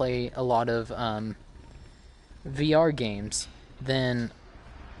gonna play a lot of VR games, then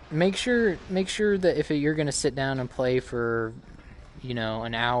make sure that if you're gonna sit down and play for, you know,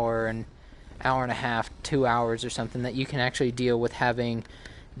 an hour and a half, 2 hours or something, that you can actually deal with having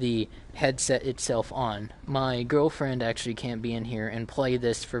the headset itself on. My girlfriend actually can't be in here and play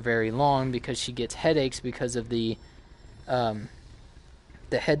this for very long because she gets headaches because of the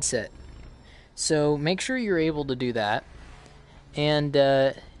headset. So make sure you're able to do that. And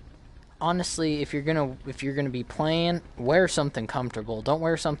honestly, if you're gonna be playing, wear something comfortable. Don't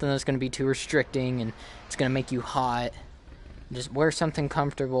wear something that's gonna be too restricting and it's gonna make you hot. Just wear something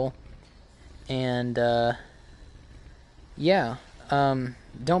comfortable. And yeah,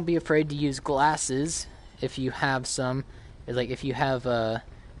 don't be afraid to use glasses if you have some. Like if you have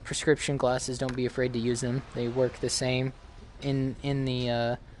prescription glasses, don't be afraid to use them. They work the same in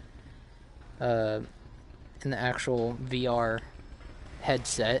the actual VR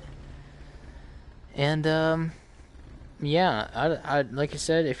headset. And yeah, I like I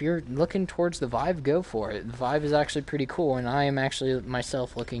said, if you're looking towards the Vive, go for it. The Vive is actually pretty cool, and I am actually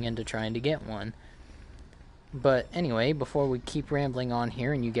myself looking into trying to get one. But anyway, before we keep rambling on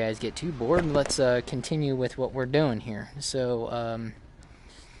here and you guys get too bored, let's continue with what we're doing here. So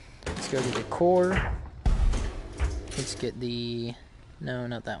let's go to the core. Let's get the... No,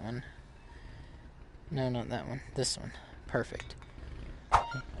 not that one. No, not that one. This one. Perfect.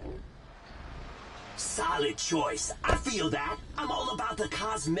 Solid choice. I feel that. I'm all about the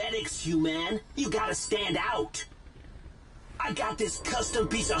cosmetics, human. You gotta stand out. I got this custom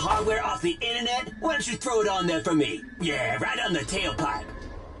piece of hardware off the internet. Why don't you throw it on there for me? Yeah, right on the tailpipe.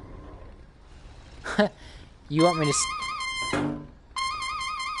 You want me to...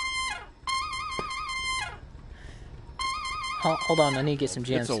 Hold on, I need to get some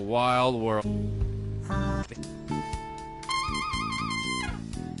jams. It's a wild world.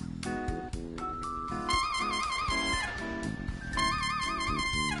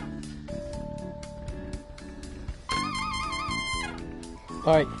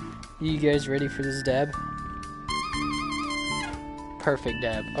 Alright, you guys ready for this dab? Perfect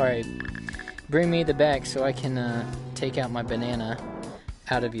dab. Alright, bring me the back so I can take out my banana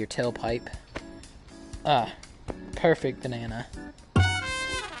out of your tailpipe. Ah, perfect banana.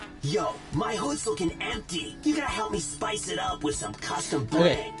 Yo, my hood's looking empty. You gotta help me spice it up with some custom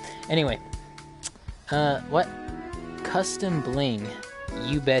bling. Okay, anyway. What? Custom bling.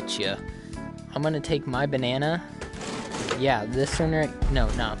 You betcha. I'm gonna take my banana. Yeah, this one right... No,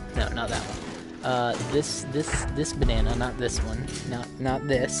 not that one. This banana, not this one. Not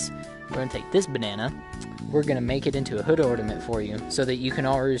this. We're gonna take this banana. We're gonna make it into a hood ornament for you, so that you can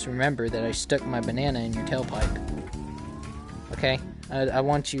always remember that I stuck my banana in your tailpipe. Okay? I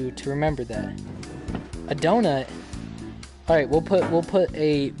want you to remember that. A donut... Alright, we'll put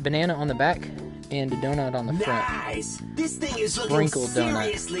a banana on the back and a donut on the front. Nice! This thing is looking Sprinkled donut.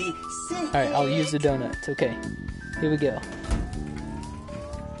 seriously sick. Alright, I'll use the donuts. Okay. Here we go.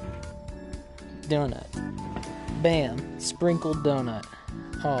 Donut. Bam. Sprinkled donut.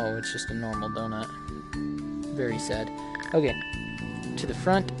 Oh, it's just a normal donut. Very sad. Okay. To the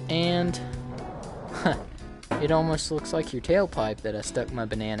front, and... Huh. It almost looks like your tailpipe that I stuck my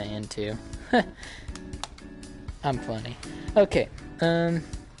banana into. I'm funny. Okay. I'm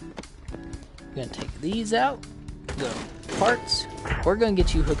gonna take these out. Go. Parts. We're gonna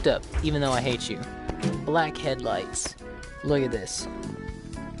get you hooked up, even though I hate you. Black headlights. Look at this.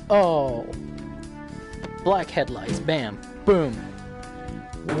 Oh. Black headlights. Bam. Boom.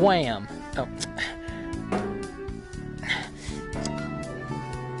 Wham. Oh.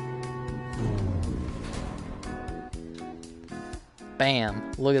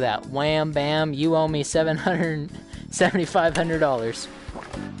 Bam. Look at that. Wham, bam. You owe me $7,500.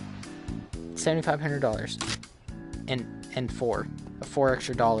 $7,500. And four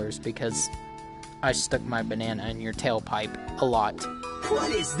extra dollars because I stuck my banana in your tailpipe a lot.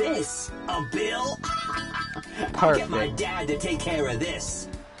 What is this? A bill? I'll get my dad to take care of this.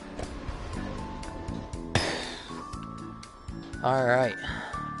 Alright.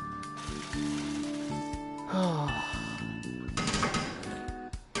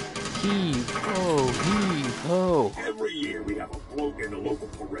 Heave ho, heave ho. Every year we have a float in the local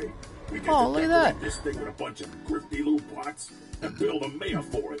parade. We get Oh, to look at decorate that. this thing with a bunch of grifty little pots and build a mayor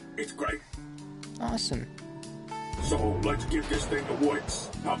for it. It's great. Awesome. So let's give this thing the woods.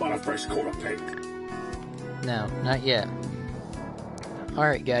 How about a fresh coat of paint? No, not yet.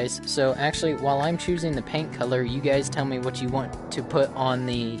 Alright guys, so actually while I'm choosing the paint color, you guys tell me what you want to put on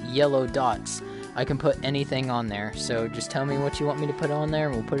the yellow dots. I can put anything on there, so just tell me what you want me to put on there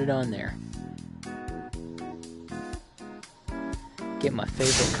and we'll put it on there. Get my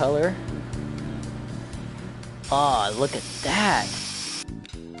favorite color. Ah, look at that!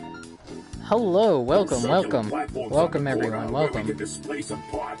 Hello, welcome, welcome everyone, welcome.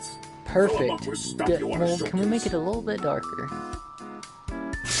 Perfect. Good. Well, can we make it a little bit darker?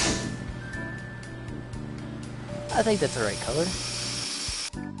 I think that's the right color.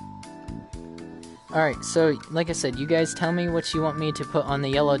 Alright, so like I said, you guys tell me what you want me to put on the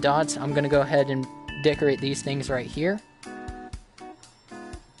yellow dots. I'm gonna go ahead and decorate these things right here.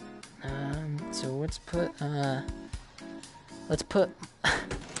 put,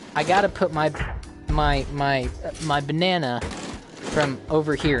 I gotta put my banana from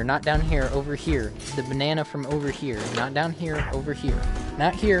over here, not down here, over here. The banana from over here, not down here, over here.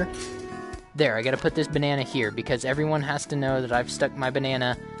 Not here. There, I gotta put this banana here, because everyone has to know that I've stuck my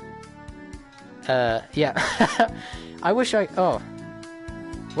banana, yeah. I wish oh.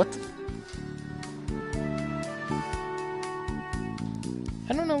 What the...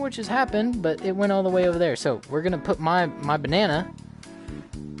 I don't know what just happened, but it went all the way over there. So, we're gonna put my banana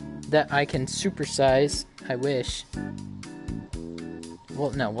that I can supersize, I wish.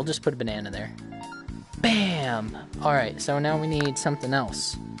 Well, no, we'll just put a banana there. Bam! Alright, so now we need something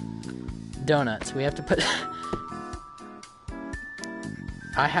else. Donuts. We have to put...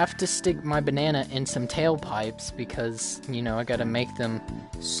 I have to stick my banana in some tailpipes because, you know, I gotta make them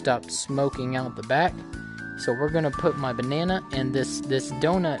stop smoking out the back. So we're gonna put my banana and this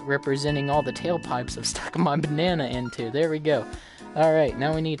donut representing all the tailpipes I've stuck my banana into. There we go. Alright,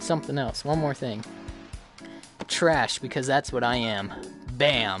 now we need something else. One more thing. Trash, because that's what I am.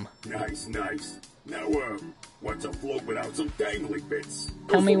 Bam! Nice, nice. Now, what's a float without some dangly bits?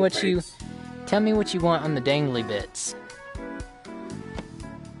 Tell me what you want on the dangly bits.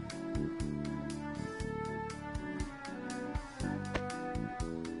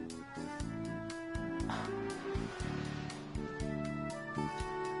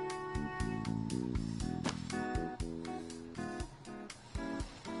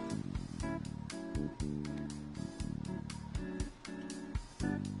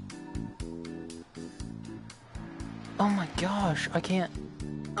 Oh my gosh, I can't...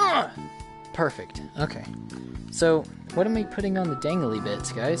 Perfect, okay. So, what am I putting on the dangly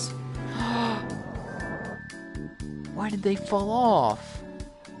bits, guys? Why did they fall off?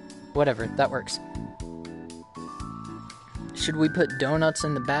 Whatever, that works. Should we put donuts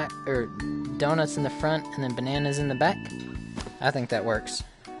in the back, or donuts in the front, and then bananas in the back? I think that works.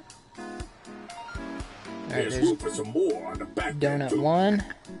 Alright, there's room for some more on the back donut 1.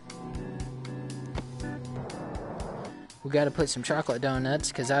 We gotta put some chocolate donuts,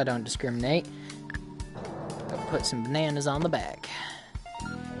 because I don't discriminate. Gotta put some bananas on the back.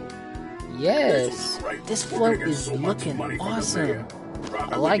 Yes! This float is looking awesome!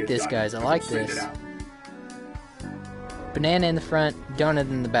 I like this, guys, I like this. Banana in the front, donut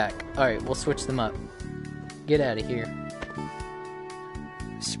in the back. Alright, we'll switch them up. Get out of here.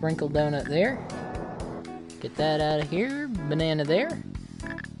 Sprinkle donut there. Get that out of here. Banana there.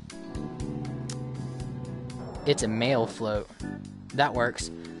 It's a male float. That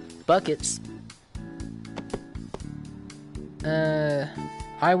works. Buckets.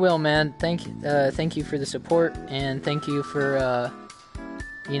 I will, man. Thank you for the support, and thank you for,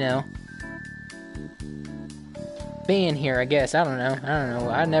 you know, being here, I guess. I don't know.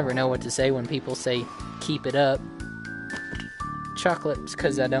 I never know what to say when people say, keep it up. Chocolates,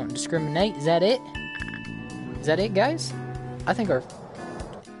 because I don't discriminate. Is that it? Is that it, guys? I think our...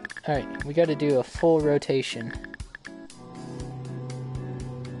 Alright, we gotta do a full rotation.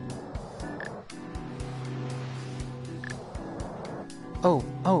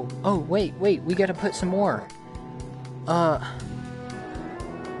 Oh, wait, we gotta put some more.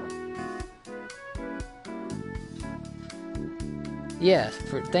 Yeah,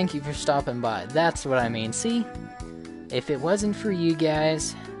 thank you for stopping by. That's what I mean. See? If it wasn't for you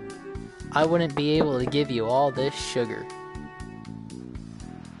guys, I wouldn't be able to give you all this sugar.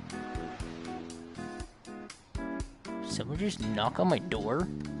 Someone just knock on my door?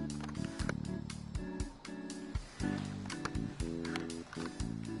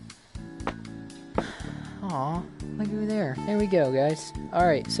 Aw, look over there. There we go, guys.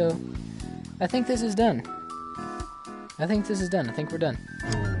 Alright, so I think this is done. I think we're done.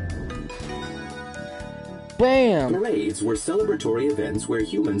 Bam! Parades were celebratory events where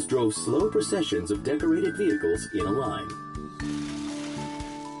humans drove slow processions of decorated vehicles in a line.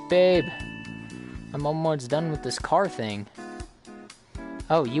 Babe, I'm almost done with this car thing.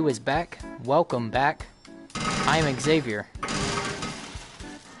 Oh, you is back? Welcome back. I'm Xavier.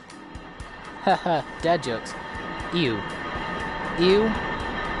 Haha, dad jokes. Ew. Ew.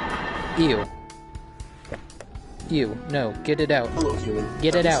 Ew. Ew. No, get it out. Hello, human.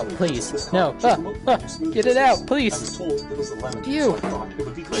 Get it out, please. No. Get it out, please. Ew.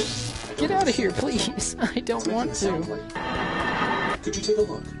 Get out of here, please. I don't want to. Could you take a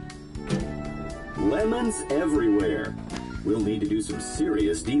look? Lemons everywhere. We'll need to do some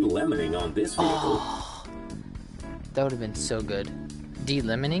serious de-lemoning on this vehicle. Oh, that would have been so good.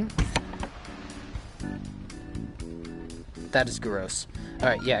 De-lemoning? That is gross.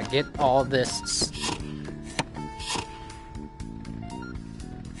 Alright, yeah, get all this...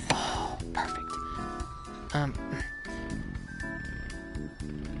 Oh, perfect.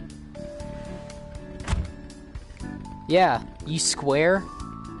 Yeah, you square,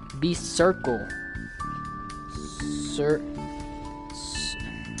 be circle.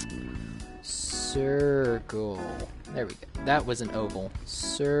 Circle. There we go. That was an oval.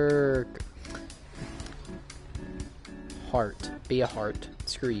 Circle. Heart. Be a heart.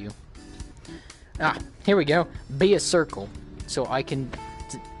 Screw you. Ah, here we go. Be a circle. So I can...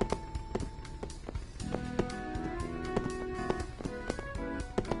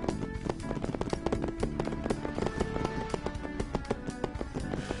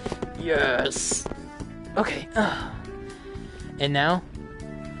 Yes! Okay. And now,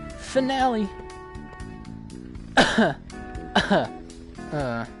 finale.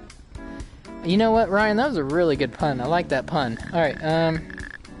 You know what, Ryan? That was a really good pun. I like that pun. Alright,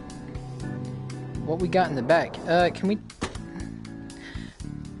 what we got in the back? Can we...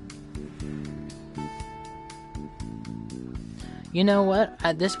 You know what?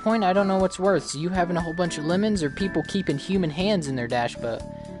 At this point, I don't know what's worse. You having a whole bunch of lemons or people keeping human hands in their dash boat?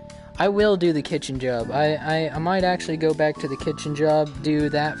 I will do the kitchen job. I might actually go back to the kitchen job, do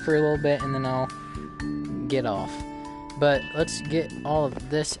that for a little bit, and then I'll get off. But let's get all of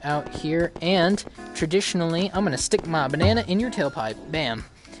this out here, and traditionally, I'm gonna stick my banana in your tailpipe. Bam.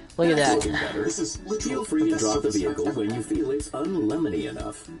 Look at that. Feel free to drop the vehicle when you feel it's unlemony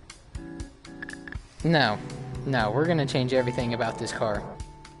enough. No, we're gonna change everything about this car.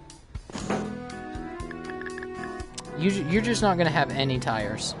 You're just not gonna have any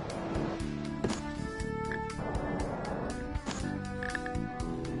tires.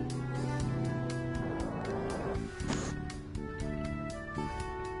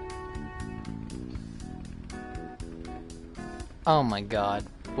 Oh my god.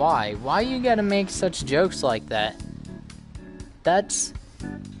 Why? Why you gotta make such jokes like that? That's...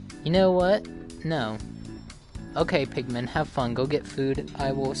 You know what? No. Okay, Pigman, have fun. Go get food.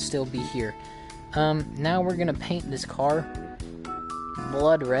 I will still be here. Now we're gonna paint this car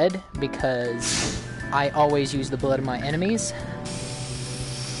blood red, because I always use the blood of my enemies.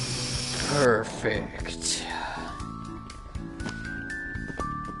 Perfect.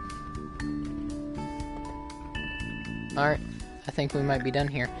 Alright. I think we might be done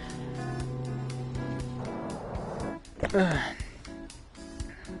here.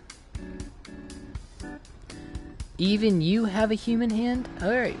 Even you have a human hand?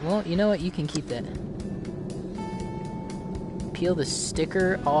 Alright, well, you know what? You can keep that. Peel the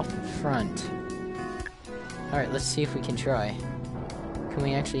sticker off front. Alright, let's see if we can try. Can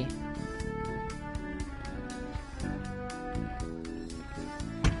we actually...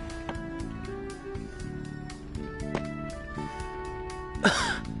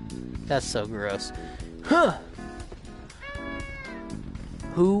 That's so gross. Huh!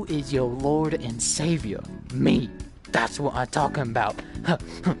 Who is your Lord and Savior? Me. That's what I'm talking about. Huh.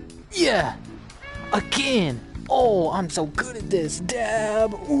 Yeah! Again! Oh, I'm so good at this.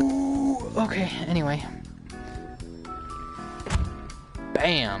 Dab! Ooh! Okay, anyway.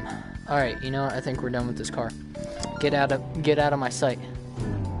 Bam! Alright, you know what? I think we're done with this car. Get out of my sight.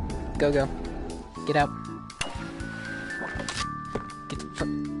 Go. Get out.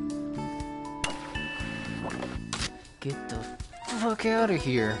 Get the fuck out of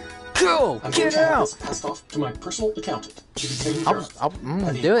here. Go! Get out! Passed off to my personal accountant. I'm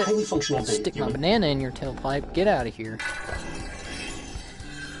gonna do it. I'll stick my banana in your tailpipe. Get out of here.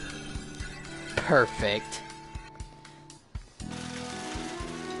 Perfect.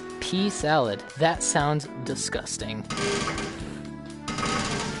 Pea salad. That sounds disgusting.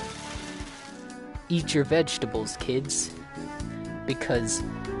 Eat your vegetables, kids. Because...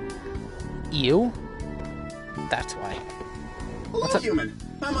 ew? That's why. Hello, human.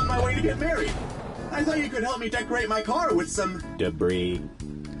 I'm on my way to get married. I thought you could help me decorate my car with some... debris.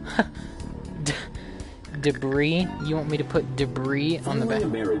 Debris? You want me to put debris on the back?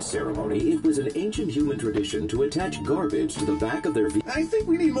 Following a marriage ceremony, it was an ancient human tradition to attach garbage to the back of their vehicle. I think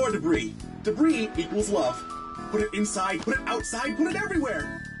we need more debris. Debris equals love. Put it inside, put it outside, put it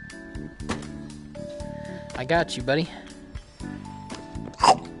everywhere. I got you, buddy.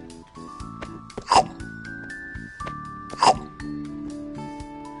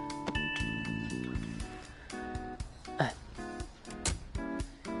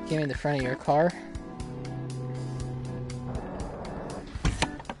 Give me the front of your car.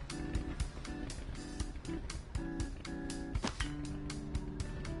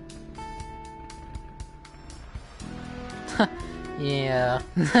 Yeah.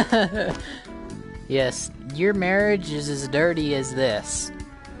 Yes, your marriage is as dirty as this.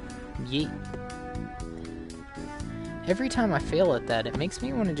 Yeet. Every time I fail at that, it makes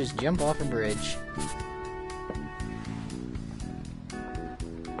me want to just jump off a bridge.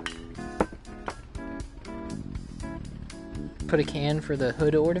 put a can for the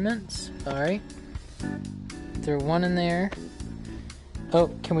hood ornaments. Alright. Throw one in there.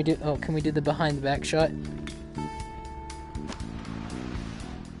 Oh, can we do the behind the back shot?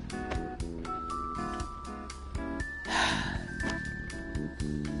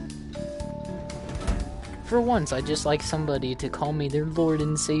 For once, I just like somebody to call me their Lord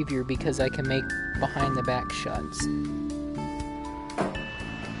and Savior because I can make behind the back shots.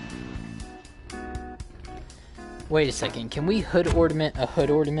 Wait a second, can we hood ornament a hood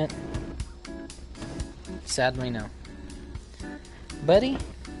ornament? Sadly, no. Buddy,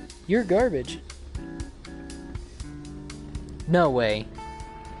 you're garbage. No way.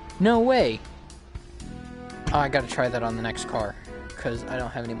 No way! Oh, I gotta try that on the next car, because I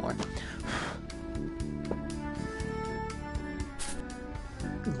don't have any more.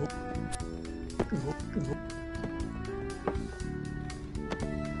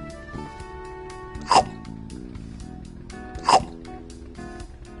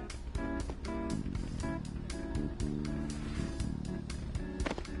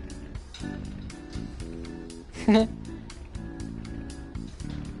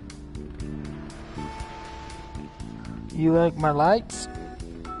 You like my lights?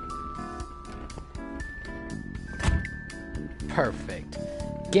 Perfect.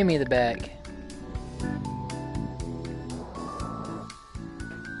 Give me the bag.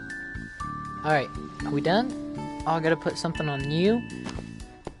 Alright, are we done? Oh, I gotta put something on you.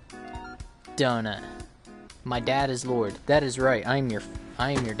 Donut. My dad is Lord. That is right. I am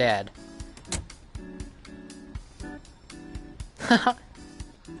your dad.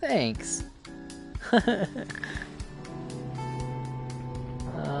 Thanks.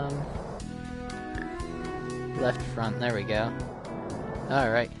 Left front, there we go.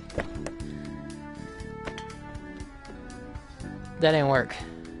 Alright. That didn't work.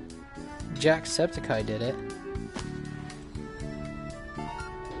 Jacksepticeye did it.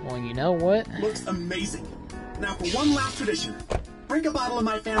 Well, you know what? Looks amazing. Now for one last tradition. Break a bottle of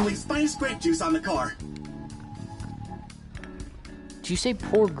my family's finest grape juice on the car. Did you say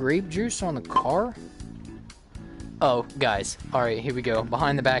pour grape juice on the car? Oh, guys. Alright, here we go.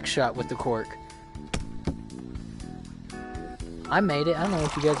 Behind the back shot with the cork. I made it. I don't know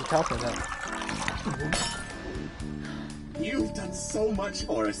what you guys are talking about. You've done so much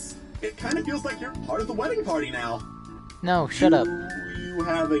for us. It kind of feels like you're part of the wedding party now. No, shut up. Do you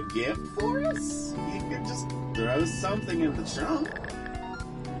have a gift for us? You could just throw something in the trunk.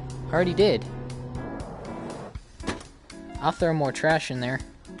 I already did. I'll throw more trash in there.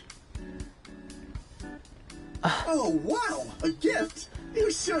 Oh, wow! A gift? You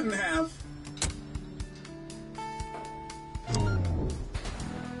shouldn't have.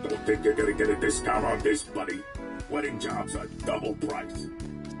 Don't think you're gonna get a discount on this, buddy. Wedding jobs are double price.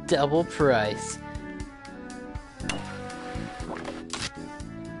 Double price.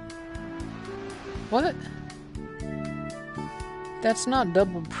 What? That's not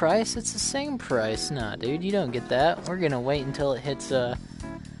double price, it's the same price. Nah, dude, you don't get that. We're gonna wait until it hits a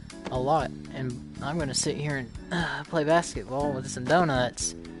lot, and I'm gonna sit here and play basketball with some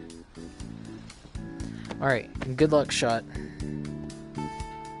donuts. Alright, good luck shot.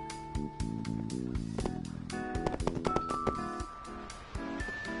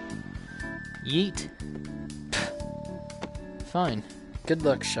 Yeet. Fine. Good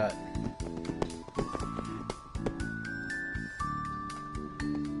luck shot.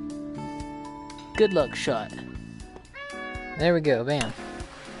 Good luck shot. There we go, bam.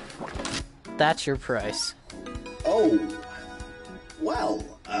 That's your price. Oh. Well,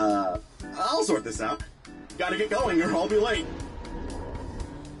 I'll sort this out. Gotta get going or I'll be late.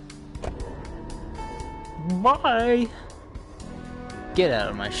 Bye. Get out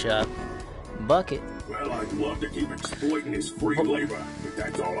of my shop. Bucket. Well, I'd love to keep exploiting his free labor, but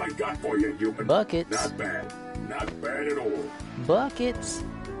that's all I got for you, human. Buckets. Not bad. Not bad at all. Buckets.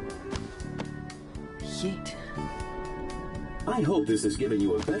 Yeet. I hope this has given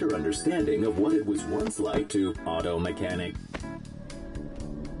you a better understanding of what it was once like to auto mechanic.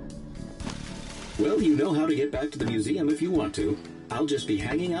 Well, you know how to get back to the museum if you want to. I'll just be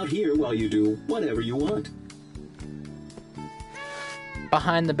hanging out here while you do whatever you want.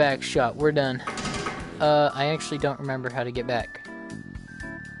 Behind the back shot. We're done. I actually don't remember how to get back.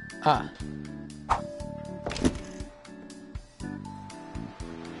 Ah.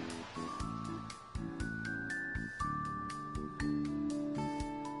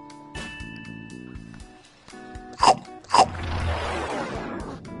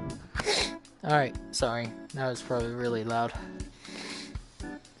 Alright, sorry. That was probably really loud.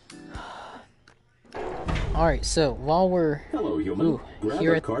 Alright, so while we're Hello, human. Grab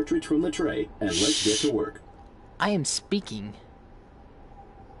here a cartridge from the tray and let's get to work. I am speaking.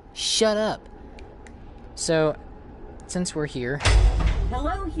 Shut up. So, since we're here...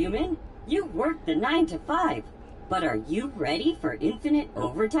 Hello, human. You worked the 9 to 5, but are you ready for infinite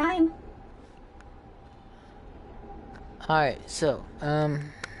overtime? Alright, so,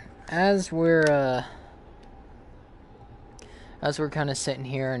 as we're kind of sitting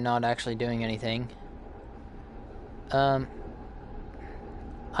here and not actually doing anything, yeah,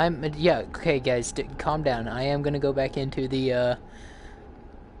 okay, guys, calm down. I am gonna go back into the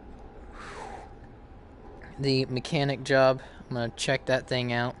mechanic job. I'm gonna check that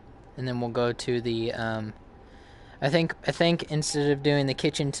thing out, and then we'll go to the, I think instead of doing the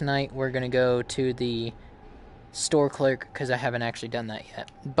kitchen tonight, we're gonna go to the store clerk, because I haven't actually done that yet.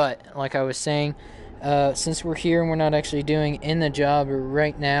 But, like I was saying, since we're here and we're not actually doing in the job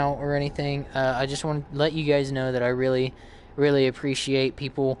right now or anything, I just want to let you guys know that I really appreciate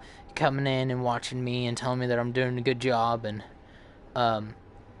people coming in and watching me and telling me that I'm doing a good job, and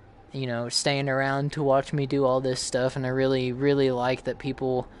you know, staying around to watch me do all this stuff. And I really like that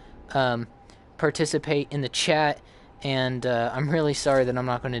people participate in the chat. And I'm really sorry that I'm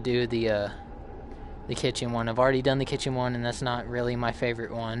not going to do the kitchen one. I've already done the kitchen one, and that's not really my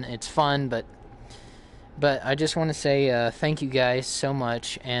favorite one. It's fun, but I just want to say thank you guys so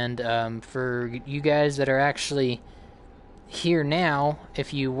much. And for you guys that are actually here now,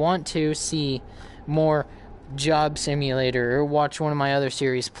 if you want to see more Job Simulator or watch one of my other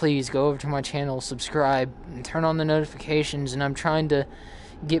series, please go over to my channel, subscribe, and turn on the notifications. And I'm trying to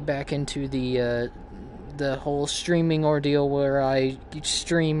get back into the whole streaming ordeal where I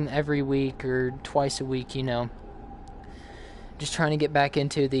stream every week or twice a week, you know. Just trying to get back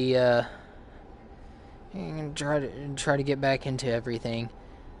into the try to get back into everything.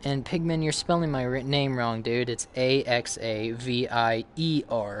 And Pigman, you're spelling my name wrong, dude. It's Axavier,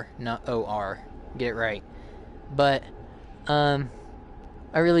 not O-R. Get it right. But I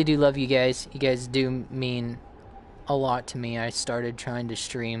really do love you guys. You guys do mean a lot to me. I started trying to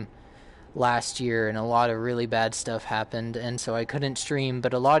stream last year, and a lot of really bad stuff happened, and so I couldn't stream.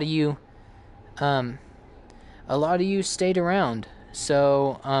 But a lot of you stayed around.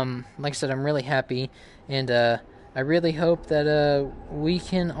 So like I said, I'm really happy, and I really hope that we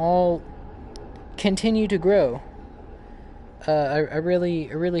can all continue to grow. I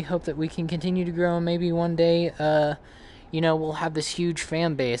really hope that we can continue to grow, and maybe one day, you know, we'll have this huge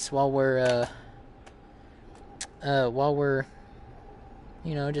fan base while we're,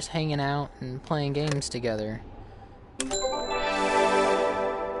 you know, just hanging out and playing games together.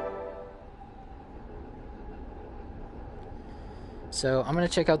 So I'm gonna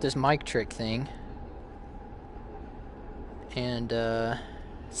check out this mic trick thing and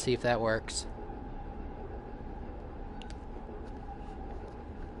see if that works.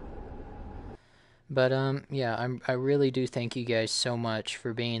 But yeah, I really do thank you guys so much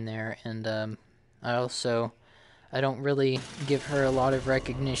for being there, and I don't really give her a lot of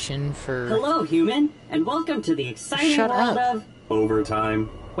recognition for... Hello, human, and welcome to the exciting world of... Overtime.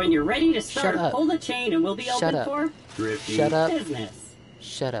 When you're ready to start, pull the chain and we'll be open for... Drifty. Shut up. Business.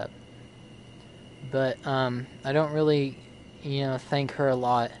 Shut up. But, I don't really, you know, thank her a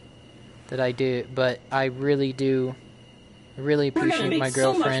lot that I do, but I really do... I really appreciate my girlfriend. We're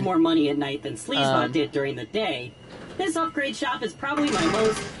gonna make so much more money at night than Sleazebot did during the day. This upgrade shop is probably my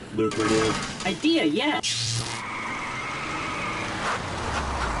most... lucrative idea yet.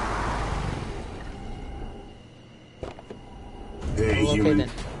 Hey, human.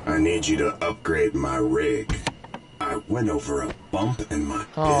 I need you to upgrade my rig. I went over a bump and my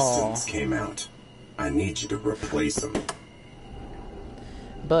pistons came out. I need you to replace them.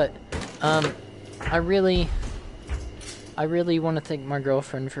 But, I really want to thank my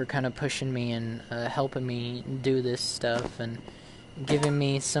girlfriend for kind of pushing me and helping me do this stuff and giving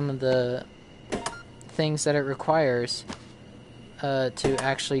me some of the things that it requires to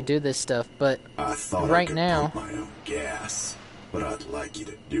actually do this stuff. But I thought right I could now, pump my own gas, but I'd like you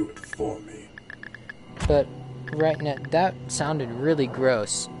to do it for me. But right now, that sounded really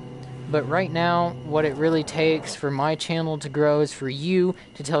gross. But right now, what it really takes for my channel to grow is for you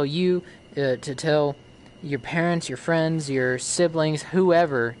to tell your parents, your friends, your siblings,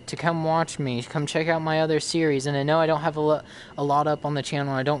 whoever, to come watch me, come check out my other series. And I know I don't have a lot up on the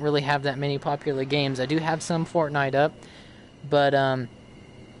channel. I don't really have that many popular games. I do have some Fortnite up, but I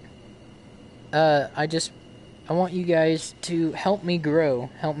want you guys to help me grow,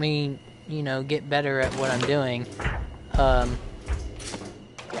 help me, you know, get better at what I'm doing.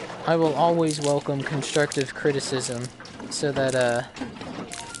 I will always welcome constructive criticism, so that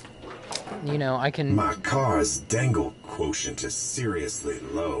you know, I can... My car's dangle quotient is seriously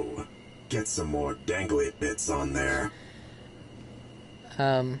low. Get some more dangly bits on there.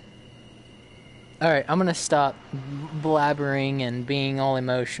 Alright, I'm gonna stop blabbering and being all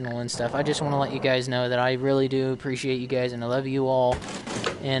emotional and stuff. I just want to let you guys know that I really do appreciate you guys and I love you all.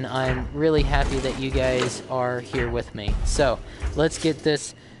 And I'm really happy that you guys are here with me. So, let's get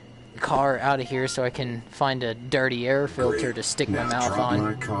this car out of here so I can find a dirty air filter to stick my mouth drop on.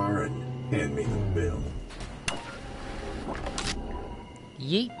 my car and hand me the bill.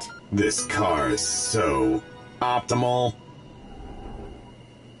 Yeet. This car is so optimal.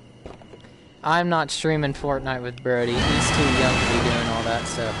 I'm not streaming Fortnite with Brody. He's too young to be doing all that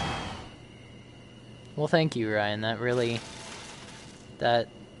stuff. Well, thank you, Ryan. I really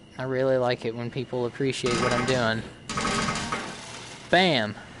like it when people appreciate what I'm doing.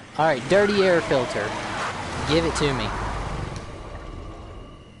 Bam! Alright, dirty air filter. Give it to me.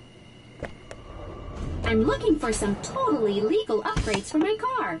 I'm looking for some totally legal upgrades for my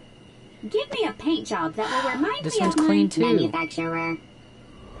car. Give me a paint job that will remind This me one's of my clean, too. manufacturer.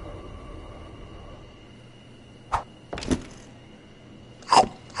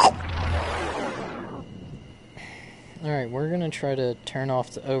 Alright, we're gonna try to turn off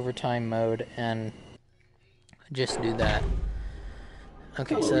the overtime mode and just do that.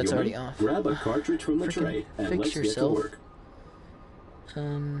 Okay, Hello, so that's human. already off. Grab a cartridge from the tray and Fix let's yourself. get to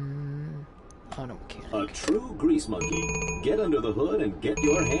work. Auto mechanic. A true grease monkey. Get under the hood and get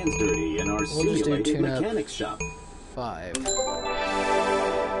your hands dirty in our We'll just do simulated tune-up mechanics shop. 5.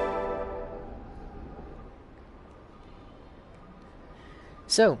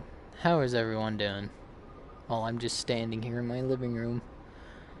 So, how is everyone doing? Well, I'm just standing here in my living room,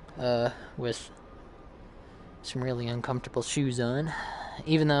 with some really uncomfortable shoes on.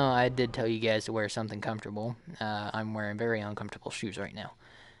 Even though I did tell you guys to wear something comfortable, I'm wearing very uncomfortable shoes right now.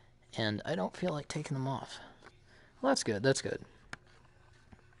 And I don't feel like taking them off. Well, that's good, that's good.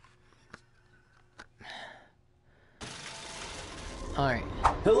 Alright.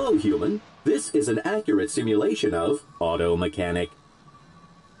 Hello, human. This is an accurate simulation of auto mechanic.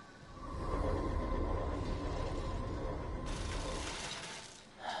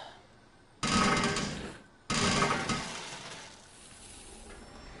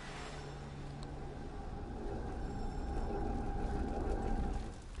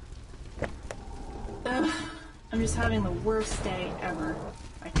 I'm just having the worst day ever.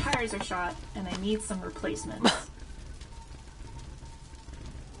 My tires are shot, and I need some replacements.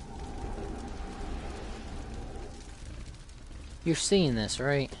 You're seeing this,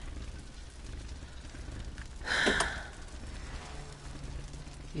 right?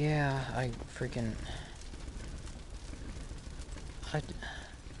 Yeah, I freaking... I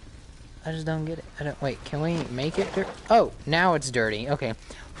just don't get it. I don't... Wait, can we make it dirty? Oh, now it's dirty. Okay.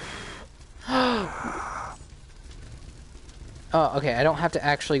 Oh, okay, I don't have to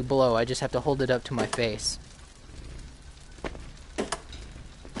actually blow. I just have to hold it up to my face.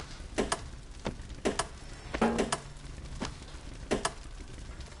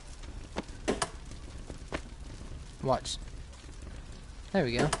 Watch. There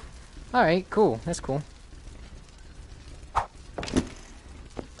we go. Alright, cool. That's cool.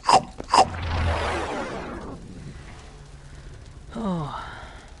 Oh.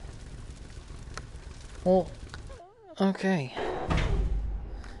 Well, okay.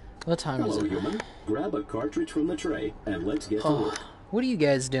 What time is Hello, it? human. Grab a cartridge from the tray and let's get to work. What are you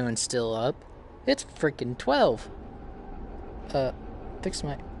guys doing still up? It's freaking 12. Fix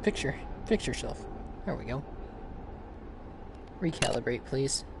yourself. There we go. Recalibrate,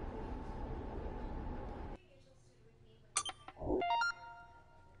 please.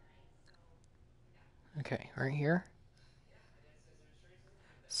 Okay, right here.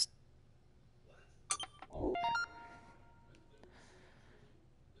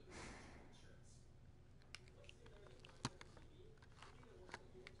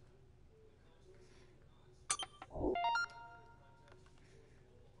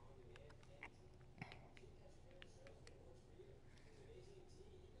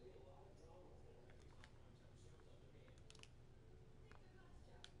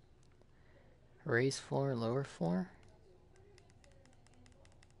 Raise floor, lower floor.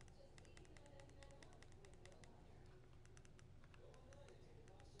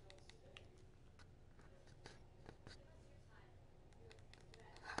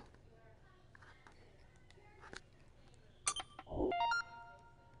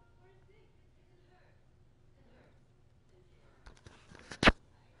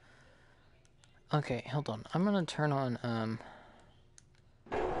 Okay, hold on. I'm gonna turn on,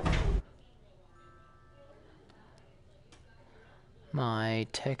 my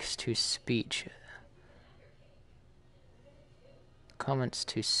text-to-speech comments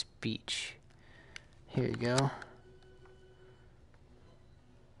to speech. Here you go.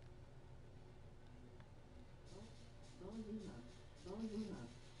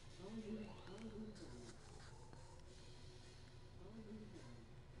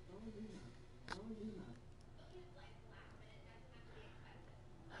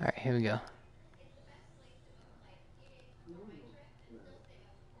 Alright, here we go.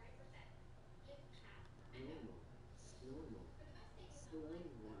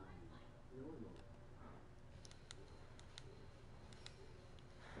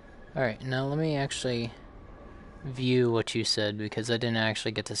 Alright, now let me actually view what you said, because I didn't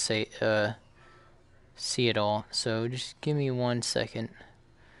actually get to say see it all. So just give me 1 second.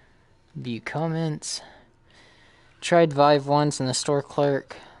 View comments. Tried Vive once in the store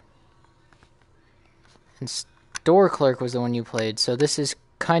clerk. And store clerk was the one you played, so this is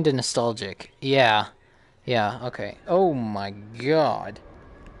kind of nostalgic. Yeah. Yeah, okay. Oh my god.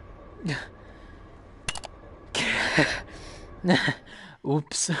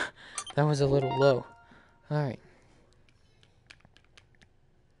 Oops. That was a little low. Alright.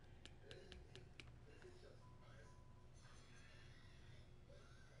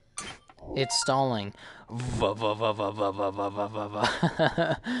 It's stalling.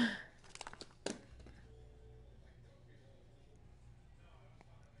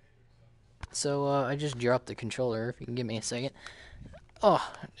 So, I just dropped the controller, if you can give me a second.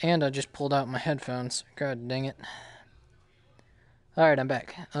 Oh, and I just pulled out my headphones. God dang it. Alright, I'm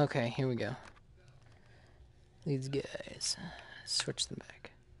back. Okay, here we go. These guys. Switch them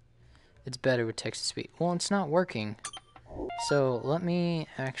back. It's better with text-to-speech. Well, it's not working. So, let me...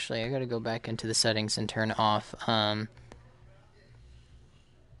 Actually, I gotta go back into the settings and turn off,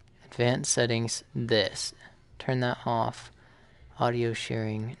 advanced settings, this. Turn that off. Audio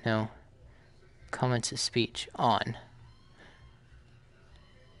sharing, no. Comments-to-speech, on.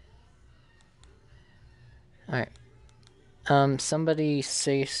 Alright. Somebody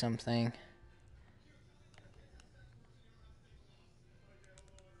say something.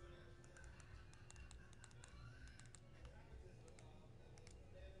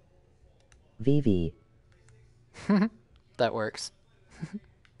 VV. That works.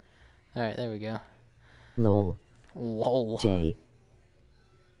 Alright, there we go. LOL. LOL. J.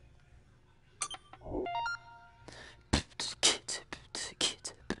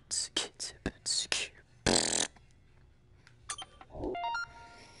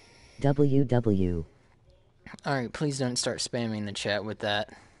 WW. Alright, please don't start spamming the chat with that.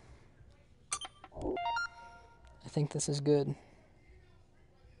 I think this is good.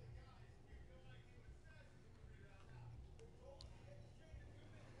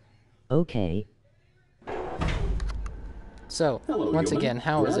 Okay. So, Hello, once human. again,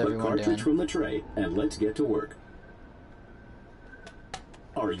 how is Grab everyone a cartridge doing? from the tray, and let's get to work.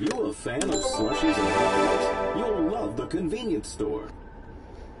 Are you a fan of slushies and hot dogs? You'll love the convenience store.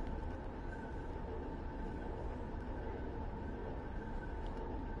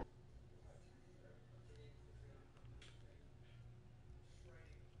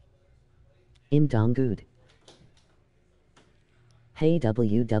 Im dong good. Hey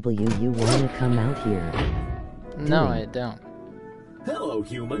WW, you wanna come out here? No, I don't. Hello,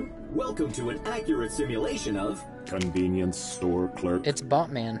 human. Welcome to an accurate simulation of... Convenience store clerk. It's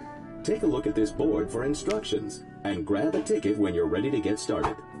Botman. Take a look at this board for instructions, and grab a ticket when you're ready to get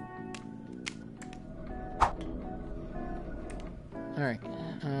started. Alright,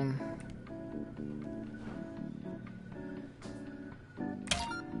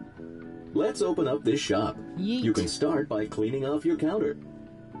 Let's open up this shop. Yeet. You can start by cleaning off your counter.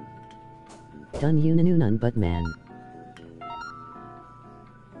 Done unanunun but man.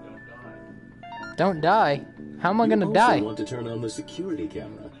 Don't die. How am I gonna You die? also want to turn on the security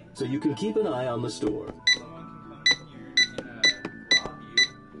camera, so you can keep an eye on the store.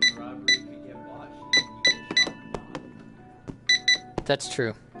 That's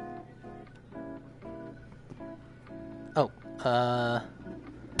true. Oh,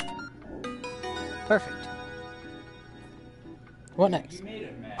 perfect. What next? You made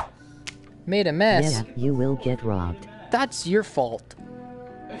a mess. Made a mess? Yeah, you will get robbed. That's your fault.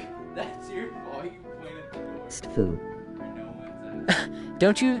 That's your fault. You pointed the door. Stfu.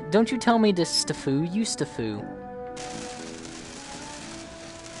 Don't you tell me to stafoo, you stafoo.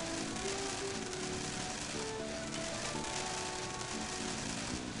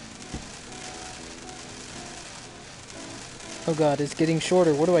 Oh god, it's getting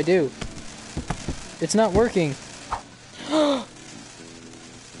shorter. What do I do? It's not working.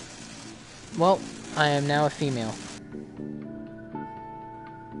 Well, I am now a female.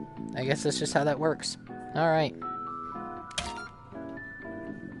 I guess that's just how that works. Alright.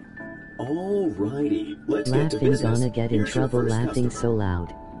 Alrighty, let's get to Laughing business. gonna get in Here's your trouble first laughing customer. so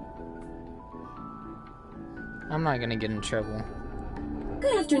loud. I'm not gonna get in trouble.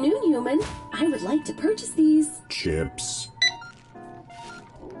 Good afternoon, human. I would like to purchase these. Chips.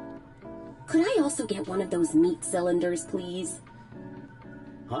 Could I also get one of those meat cylinders, please?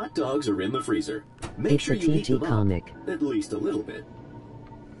 Hot dogs are in the freezer. Make It's sure a you heat TG them comic. up, at least a little bit.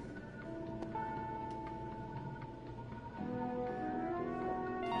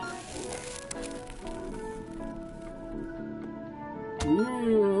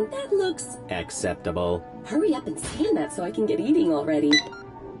 That looks Acceptable. Hurry up and scan that so I can get eating already.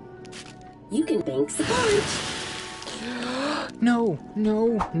 You can thanks a bunch. No,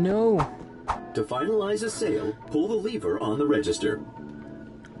 no, no. To finalize a sale, pull the lever on the register.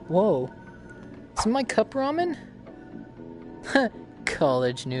 Whoa. Is my cup ramen?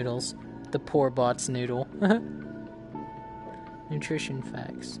 College noodles. The poor bot's noodle. Nutrition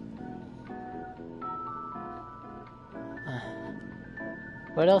facts.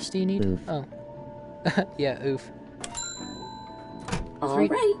 What else do you need? Oof. Oh. Yeah, oof. All right,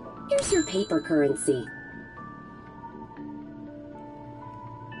 here's your paper currency.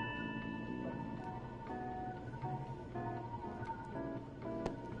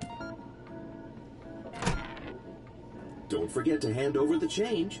 Don't forget to hand over the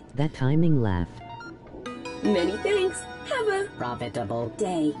change. That timing laugh. Many thanks. Have a profitable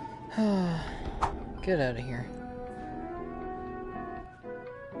day. Get out of here.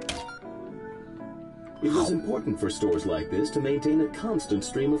 It was important for stores like this to maintain a constant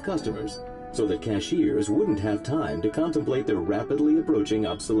stream of customers, so that cashiers wouldn't have time to contemplate their rapidly approaching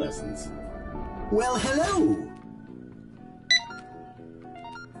obsolescence. Well, hello!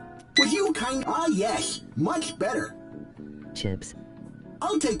 Would you Ah, yes, much better. Chips.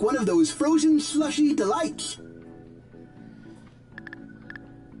 I'll take one of those frozen slushy delights.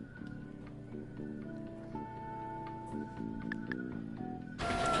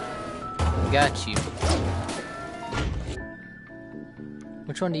 Got you.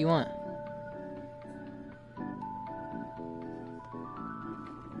 Which one do you want?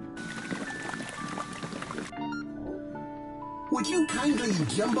 Would you kindly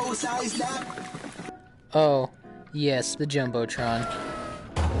jumbo-size that? Oh, yes, the Jumbotron.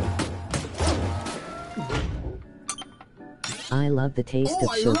 I love the taste of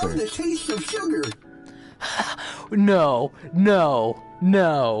I sugar. love the taste of sugar. No, no,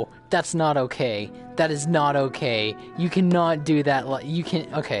 no. That's not okay. That is not okay. You cannot do that. You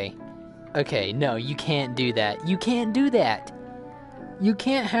can. Okay. Okay, no, you can't do that. You can't do that. You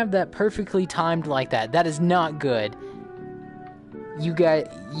can't have that perfectly timed like that. That is not good.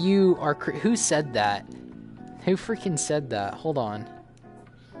 You are. Who said that? Who freaking said that? Hold on.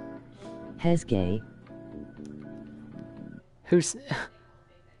 Hesgay. Who's.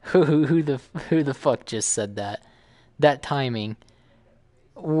 Who the fuck just said that? That timing.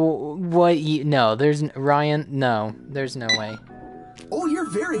 What? No, there's Ryan. No, there's no way. Oh, you're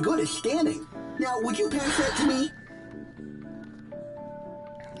very good at scanning. Now, would you pass that to me?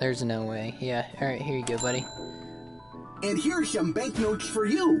 There's no way. Yeah. All right, here you go, buddy. And here's some banknotes for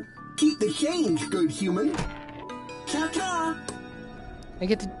you. Keep the change, good human. Ta-ta! I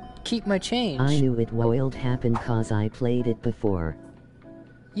get to keep my change. I knew it would happen cause I played it before.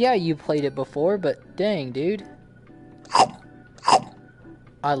 Yeah, you played it before, but dang, dude.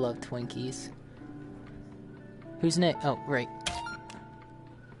 I love Twinkies. Who's next? Oh, right.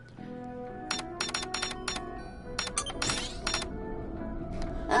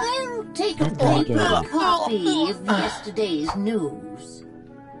 I'll take a paper copy of yesterday's news.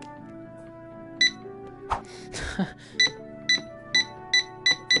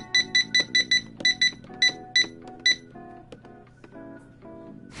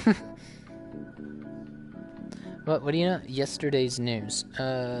 What do you know? Yesterday's news.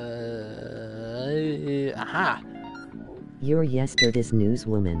 Aha! You're yesterday's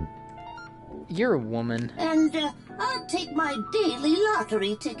newswoman. You're a woman. And I'll take my daily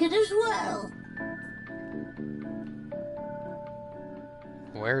lottery ticket as well.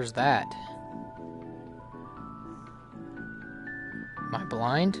 Where's that? Am I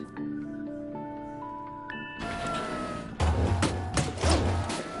blind?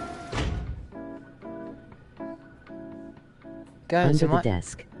 Guys, Under the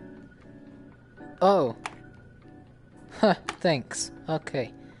desk. Oh. Huh, thanks.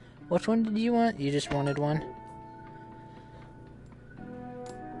 Okay. Which one did you want? You just wanted one?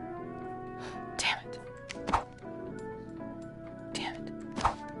 Damn it. Damn it.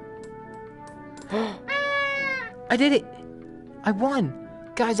 I did it! I won!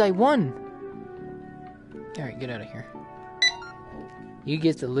 Guys, I won! Alright, get out of here. You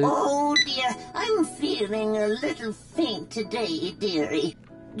get the loot. Oh dear, I'm feeling a little faint today, dearie.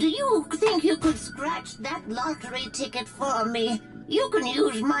 Do you think you could scratch that lottery ticket for me? You can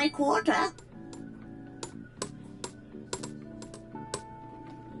use my quarter.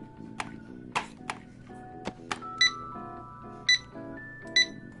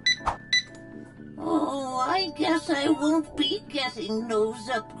 Oh, I guess I won't be getting those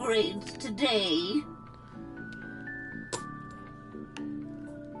upgrades today.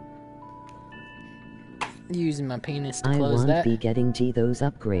 Using my penis to I close won't that. be getting those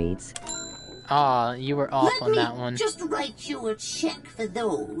upgrades. Ah, you were off Let on me that one. just write you a check for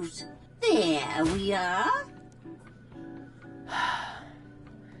those. There we are.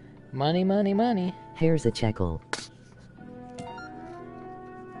 Money, money, money. Here's a checkle.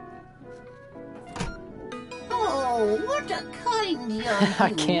 Oh, what a kind young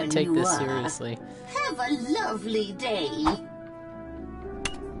I can't human take you this are. seriously. Have a lovely day.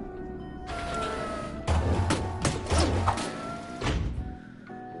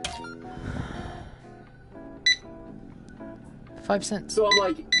 $0.05. So I'm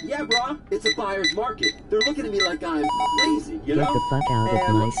like, yeah, brah, it's a buyer's market. They're looking at me like I'm crazy, you know? Get the fuck out of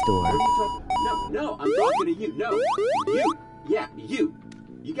And my what store. are you talking? No, I'm talking to you. No, you. Yeah, you.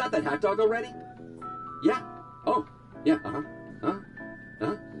 You got that hot dog already? Yeah. Oh, yeah.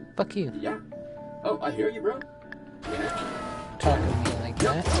 Fuck you. Yeah. Oh, I hear you, bro. Yeah. Talking to me like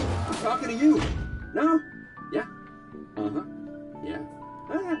No, that. I'm talking to you. No. Yeah. Yeah.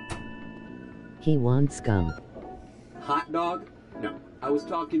 Yeah. He wants gum. Hot dog? No. I was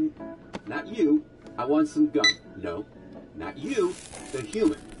talking, not you. I want some gum. No. Not you. The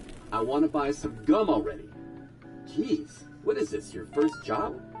human. I want to buy some gum already. Jeez. What is this, your first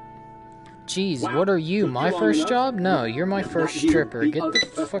job? Jeez, Wow. what are you, Took my long first enough? job? No, you're my No, first not you. stripper. The Get other-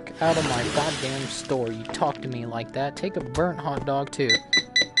 the fuck out of my goddamn store. You talk to me like that. Take a burnt hot dog, too.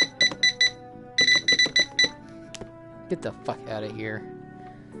 Get the fuck out of here.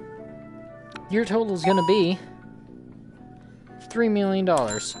 Your total's gonna be $3 million.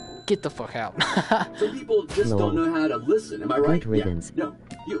 Get the fuck out. Some people just don't know how to listen. Am I right? Good riddance. Yeah. No.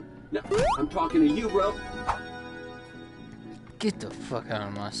 You. No. I'm talking to you, bro. Get the fuck out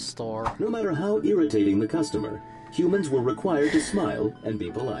of my store. No matter how irritating the customer, humans were required to smile and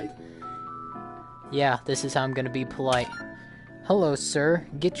be polite. Yeah, this is how I'm gonna be polite. Hello, sir.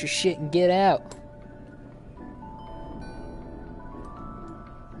 Get your shit and get out.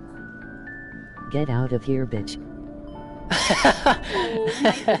 Get out of here, bitch. Oh,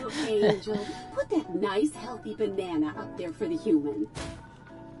 my little angel. Put that nice, healthy banana up there for the human.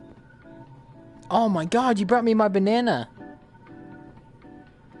 Oh my god, you brought me my banana.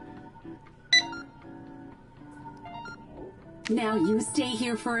 Now you stay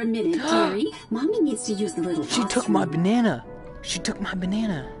here for a minute, dearie. Mommy needs to use the little She took my banana. She took my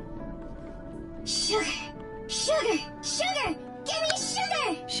banana. Sugar! Sugar! Sugar! Give me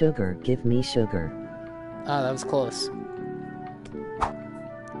sugar! Sugar, give me sugar. Oh, that was close.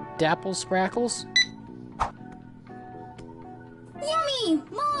 Dapple Sprackles? Yummy!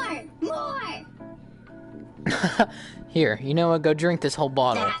 More! More! Here, you know what? Go drink this whole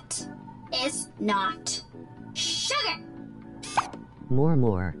bottle. That is not sugar!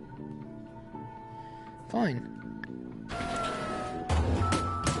 More. Fine.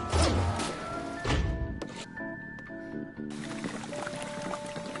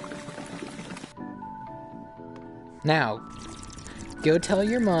 Now, go tell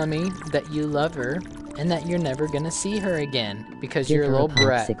your mommy that you love her and that you're never gonna see her again because Give you're a her little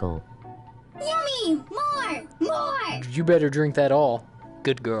brat. popsicle. Yummy! More! More! You better drink that all.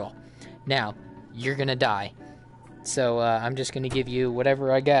 Good girl. Now, you're gonna die. So, I'm just gonna give you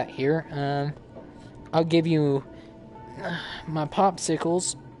whatever I got here. I'll give you my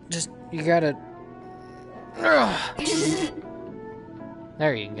popsicles. Just, you gotta...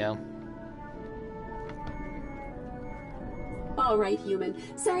 There you go. All right, human.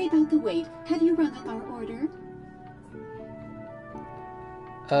 Sorry about the wait. Have you rung up our order?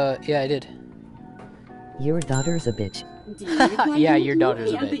 Yeah, I did. Your daughter's a bitch. Yeah, your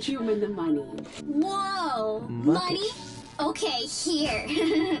daughter's a hand the bitch. human the money. Whoa! Muck it. Money? Okay,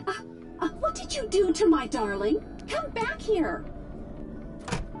 here. What did you do to my darling? Come back here.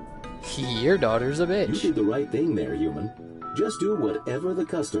 Your daughter's a You bitch. did the right thing there, human. Just do whatever the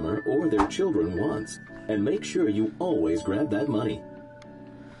customer or their children wants, and make sure you always grab that money.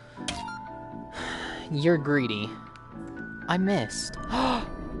 You're greedy. I missed.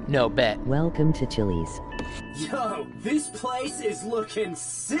 No bet. Welcome to Chili's. Yo, this place is looking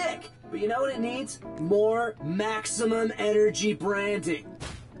sick. But you know what it needs? More maximum energy branding.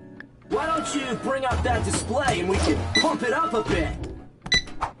 Why don't you bring up that display and we can pump it up a bit?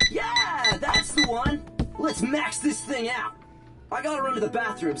 let's max this thing out. I gotta run to the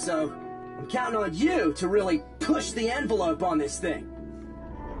bathroom, so I'm counting on you to really push the envelope on this thing.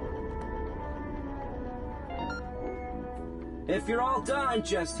 If you're all done,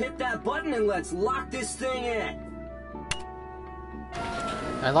 just hit that button and let's lock this thing in.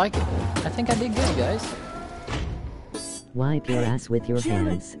 I like it. I think I did good, guys. Wipe your ass with your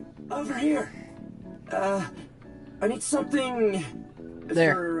hands. Over here. I need something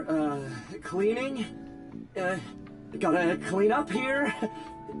there for cleaning. Gotta clean up here.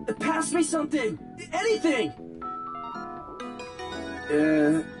 Pass me something. Anything.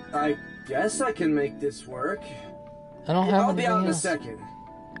 I guess I can make this work. I don't have I'll be out in a else. second.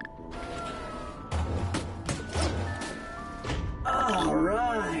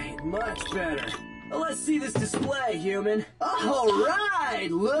 Alright, much better. Let's see this display, human. Alright,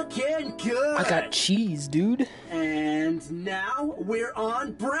 looking good. I got cheese, dude. And now we're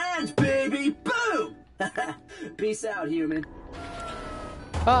on brand, baby. Boom! Peace out, human.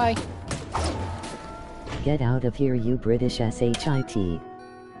 Bye. Get out of here, you British shit.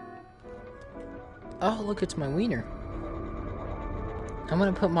 Oh, look, it's my wiener. I'm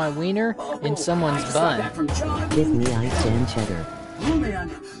gonna put my wiener in someone's bun. Give me ice and cheddar. Oh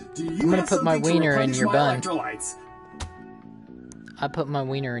man, do you I'm gonna put my wiener in your bun. I put my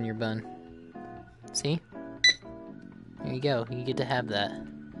wiener in your bun. See? There you go. You get to have that.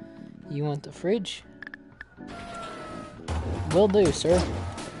 You want the fridge? Will do, sir.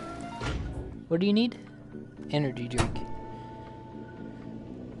 What do you need? Energy drink.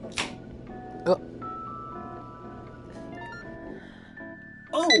 Oh.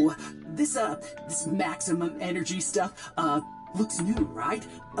 Oh, this maximum energy stuff, looks new, right?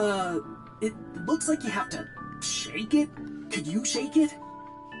 It looks like you have to shake it. Could you shake it?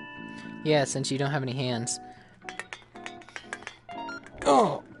 Yeah, since you don't have any hands.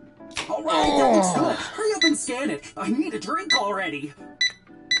 Oh! Alright, that looks good. Hurry up and scan it. I need a drink already.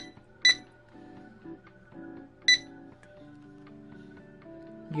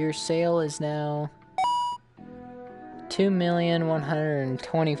 Your sale is now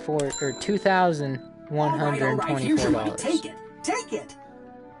 $2,124 or $2,124. Here's your money. Take it. Take it.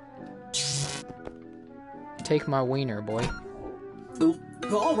 Take my wiener, boy. Oh,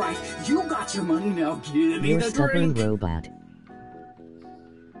 all right, you got your money now. Give me You're the stubborn drink. robot.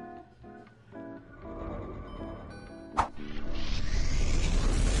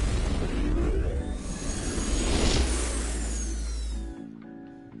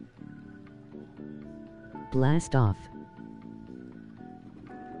 Blast off.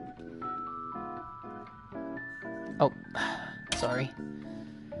 Oh, sorry.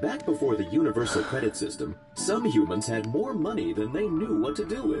 Back before the universal credit system, some humans had more money than they knew what to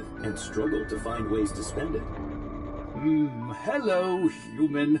do with and struggled to find ways to spend it. Hello,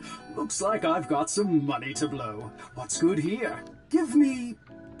 human. Looks like I've got some money to blow. What's good here? Give me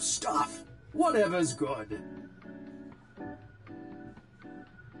stuff. Whatever's good.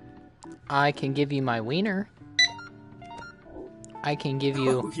 I can give you my wiener. I can give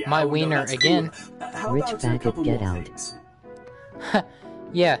you Oh, yeah, my no, wiener that's again. cool. How Rich about a faggot, couple get more out. things?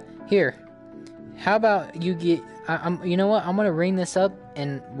 Yeah, here. How about you get... you know what? I'm gonna ring this up,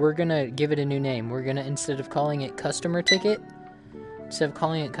 and we're gonna give it a new name. We're gonna, instead of calling it customer ticket,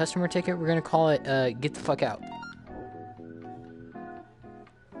 we're gonna call it get the fuck out.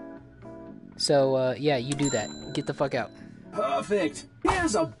 So, yeah, you do that. Get the fuck out. Perfect.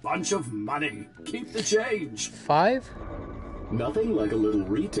 Here's a bunch of money. Keep the change. 5? Nothing like a little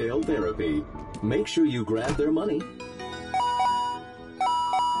retail therapy. Make sure you grab their money.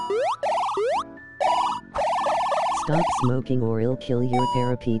 Stop smoking or it'll kill your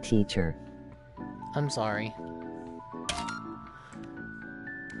therapy teacher. I'm sorry.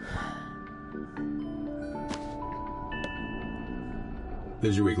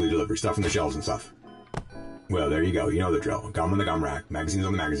 There's your weekly delivery, stuff from the shelves and stuff. Well, there you go. You know the drill. Gum on the gum rack, magazines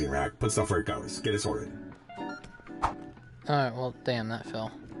on the magazine rack. Put stuff where it goes. Get it sorted. Alright, well, damn, that fell.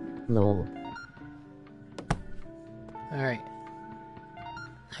 Lol. Alright.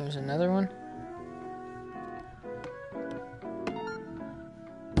 There's another one.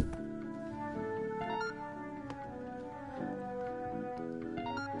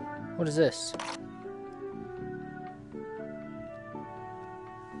 What is this?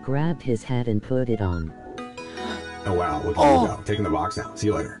 Grab his hat and put it on. Oh wow, look at you go. Taking the box now. See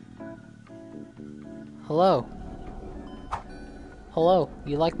you later. Hello. Hello,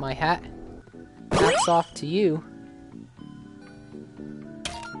 you like my hat? Hats off to you.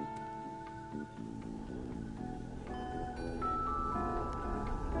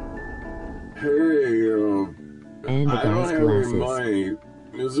 Hey, And the I don't guy's have glasses. any money.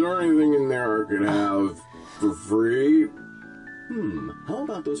 Is there anything in there I could have? for free. How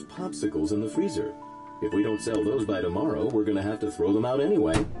about those popsicles in the freezer? If we don't sell those by tomorrow, we're gonna have to throw them out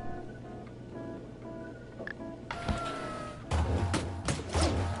anyway.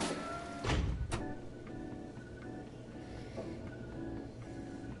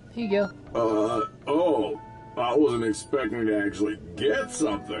 Here you go. I wasn't expecting to actually get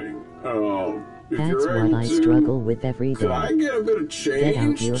something. If That's you're what able I to, struggle with every day. could I get a bit of Get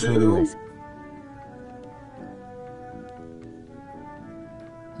out, change you're too? homeless.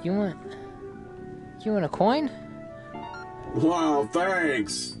 You want a coin? Wow,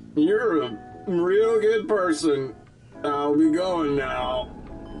 thanks. You're a real good person. I'll be going now.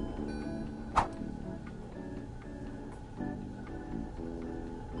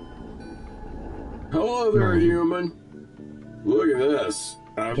 Hello there, human. Look at this.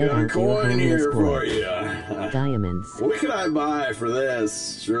 I've Get got a out, you're coin homeless here boy. for you. Diamonds. What could I buy for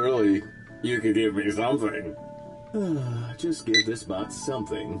this? Surely you could give me something. Just give this bot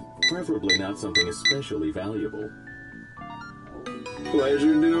something, preferably not something especially valuable.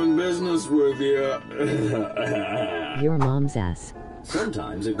 Pleasure doing business with you. Your mom's ass.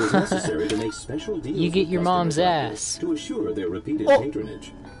 Sometimes it was necessary to make special deals. You get with your mom's customers like ass. this to assure their repeated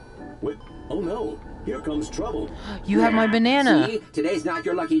patronage. Wait, oh no! Here comes trouble. You have my banana. See? Today's not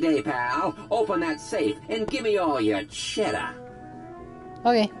your lucky day, pal. Open that safe and give me all your cheddar.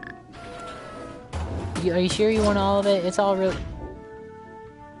 Okay. Are you sure you want all of it? It's all real.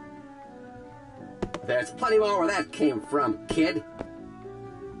 There's plenty more where that came from, kid.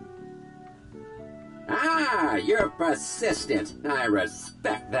 Ah, you're persistent. I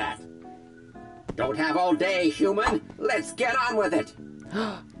respect that. Don't have all day, human. Let's get on with it.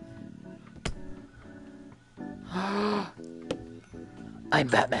 I'm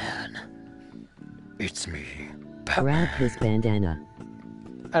Batman. It's me, Grab his bandana.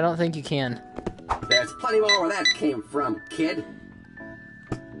 I don't think you can. There's plenty more where that came from, kid.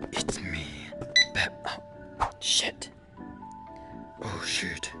 It's me, Shit. Oh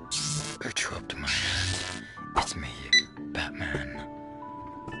shit. I dropped my hat. It's me, Batman.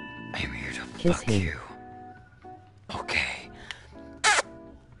 I'm here to Kiss fuck him. you. Okay.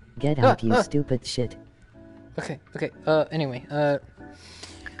 Get out, you stupid shit. Okay. Anyway,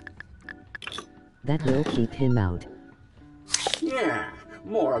 That will keep him out. Yeah,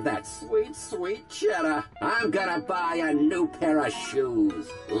 more of that sweet, sweet cheddar. I'm gonna buy a new pair of shoes.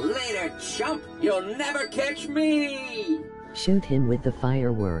 Later, chump. You'll never catch me. Shoot him with the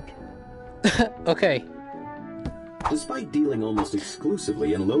firework. Okay. Despite dealing almost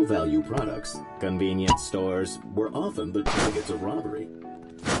exclusively in low-value products, convenience stores were often the targets of robbery.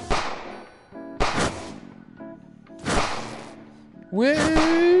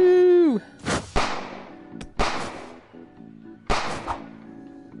 Woo!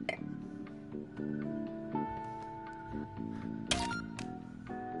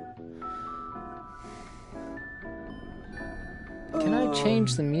 Can I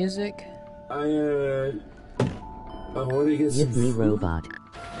change the music? I want to get Give me robot.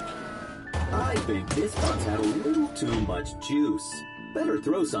 I think this bot's had a little too much juice. Better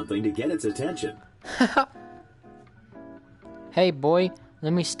throw something to get its attention. Hey, boy,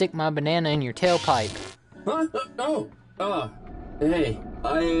 let me stick my banana in your tailpipe. Huh? Hey,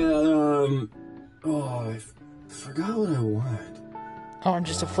 I forgot what I want. Oh, I'm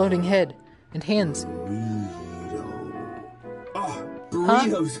just a floating head and hands.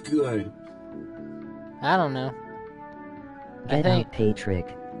 Burrito's good. I don't know. Get out,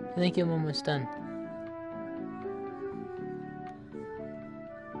 Patrick. I think I'm almost done.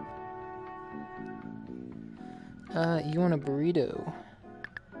 You want a burrito?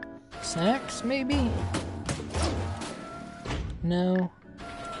 Snacks, maybe? No.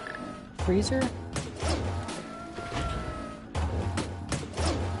 Freezer?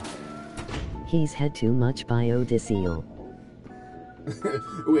 He's had too much biodiesel.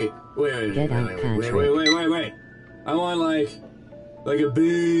 Wait. Get out, Patrick. Wait. I want like a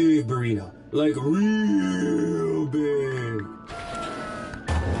big burrito. Like real big.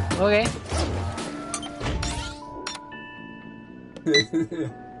 Okay.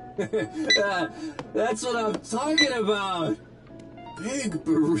 That's what I'm talking about. Big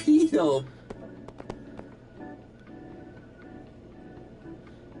burrito.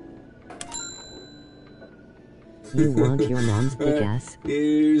 You want your mom's big ass?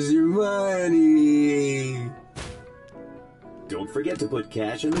 Here's your money. Don't forget to put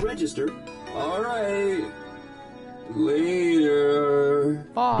cash in the register. All right. Later.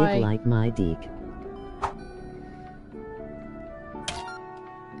 Bye. Big like my dick.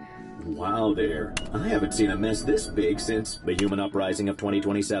 Wow there. I haven't seen a mess this big since the human uprising of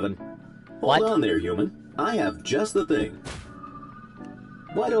 2027. What? Hold on there, human. I have just the thing.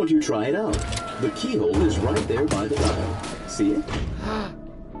 Why don't you try it out? The keyhole is right there by the dial. See it?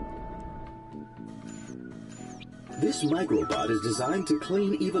 This microbot is designed to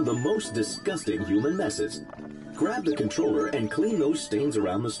clean even the most disgusting human messes. Grab the controller and clean those stains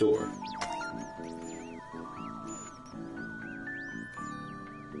around the store.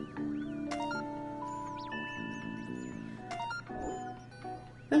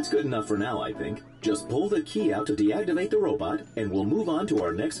 That's good enough for now, I think. Just pull the key out to deactivate the robot, and we'll move on to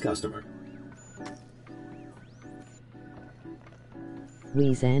our next customer.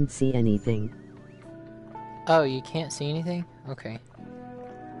 We can't see anything. Oh, you can't see anything? Okay.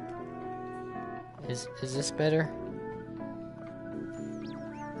 Is this better?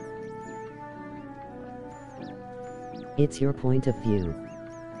 It's your point of view.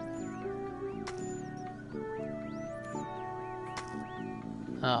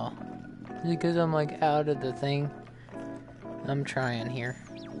 Oh. Because I'm like out of the thing. I'm trying here.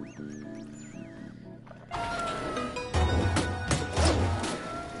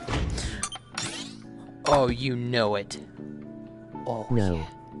 Oh, you know it. Oh, no. Yeah.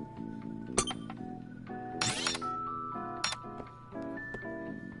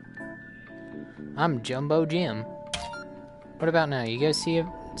 I'm Jumbo Jim. What about now? You guys see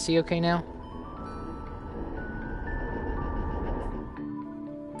okay now?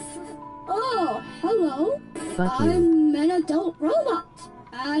 Oh, hello. Fuck you. I'm an adult robot,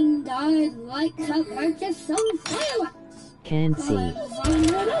 and I'd like to purchase some fireworks. Can't see.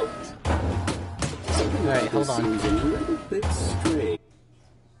 Alright, hold on. Seems a little bit strange.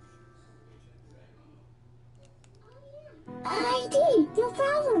 ID, no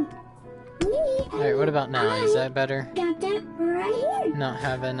problem. Alright, what about now? Is that better? Got that right here. Not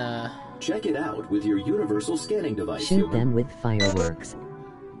having Check it out with your universal scanning device. Shoot them with fireworks.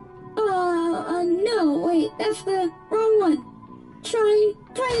 No, wait, that's the wrong one. Try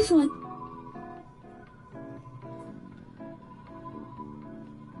this one.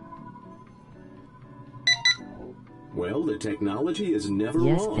 Well, the technology is never wrong.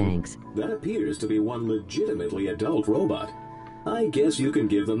 Yes, thanks. That appears to be one legitimately adult robot. I guess you can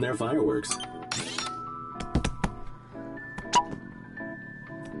give them their fireworks.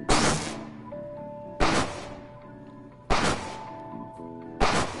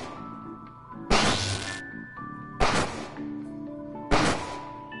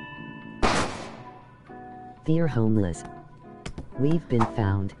 Dear homeless. We've been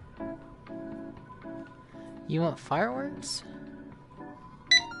found. You want fireworks?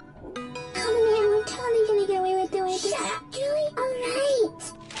 Come on, I'm totally gonna get away with doing this. Shut up, Julie.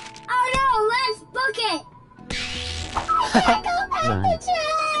 Alright. Oh no, let's book it. I gotta go back Run. to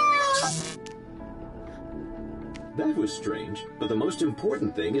jail. That was strange, but the most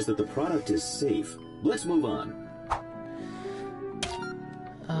important thing is that the product is safe. Let's move on.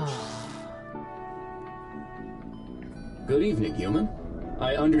 Good evening, human.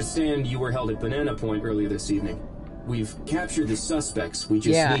 I understand you were held at Banana Point earlier this evening. We've captured the suspects. We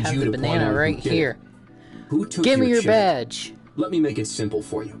just Yeah, I need have you the to banana point out right who did here. it. Who took Give me your chair? badge. Let me make it simple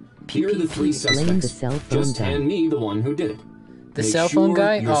for you. Here are the three Blame suspects. the cell phone Just guy. hand me the one who did it. The Make cell phone sure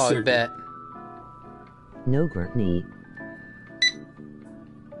guy? you're Oh, I certain. bet. No, Courtney.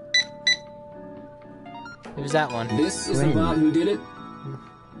 It was that one. This is the Ren. bot who did it?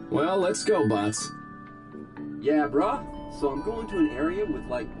 Well, let's go, bots. Yeah, bruh. So I'm going to an area with,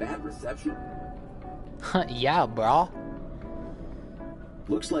 like, bad reception? Yeah, bro.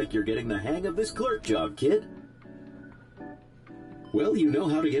 Looks like you're getting the hang of this clerk job, kid. Well, you know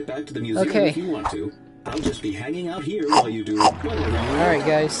how to get back to the museum Okay. if you want to. I'll just be hanging out here while you do whatever you want. Alright,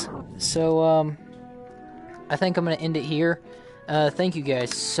 guys. So, I think I'm gonna end it here. Thank you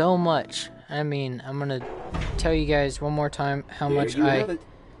guys so much. I mean, I'm gonna tell you guys one more time how There much you have it.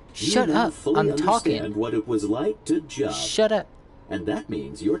 Shut You now up! fully I'm talking. understand what it was like to job. Shut up. And that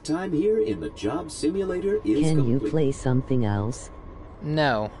means your time here in the job simulator is Can you complete. play something else?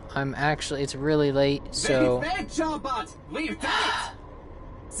 No, I'm actually. It's really late, so. Very fair, Jobbot! We've done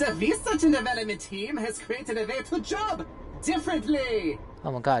it! The research and development team has created a way to job differently!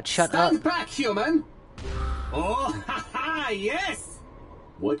 Oh my god, shut up. Stand back, human! Oh, ha ha, yes!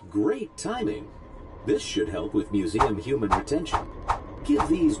 What great timing. This should help with museum human retention. Give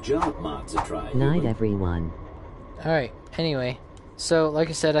these job mods a try. Night, human. everyone. Alright, anyway. So, like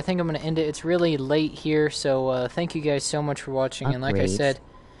I said, I think I'm going to end it. It's really late here, so thank you guys so much for watching. And like I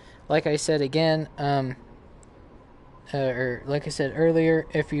said again, or like I said earlier,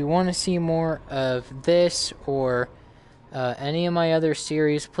 if you want to see more of this or any of my other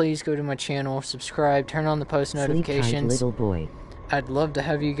series, please go to my channel, subscribe, turn on the post Sleep tight, notifications. little boy. I'd love to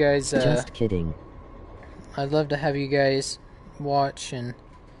have you guys. Just kidding. I'd love to have you guys watch and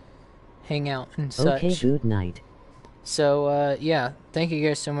hang out and such. Okay, good night. So, yeah, thank you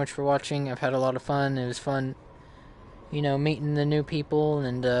guys so much for watching. I've had a lot of fun. It was fun, you know, meeting the new people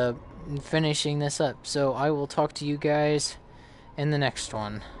and finishing this up. So I will talk to you guys in the next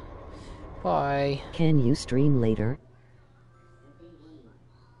one. Bye. Can you stream later?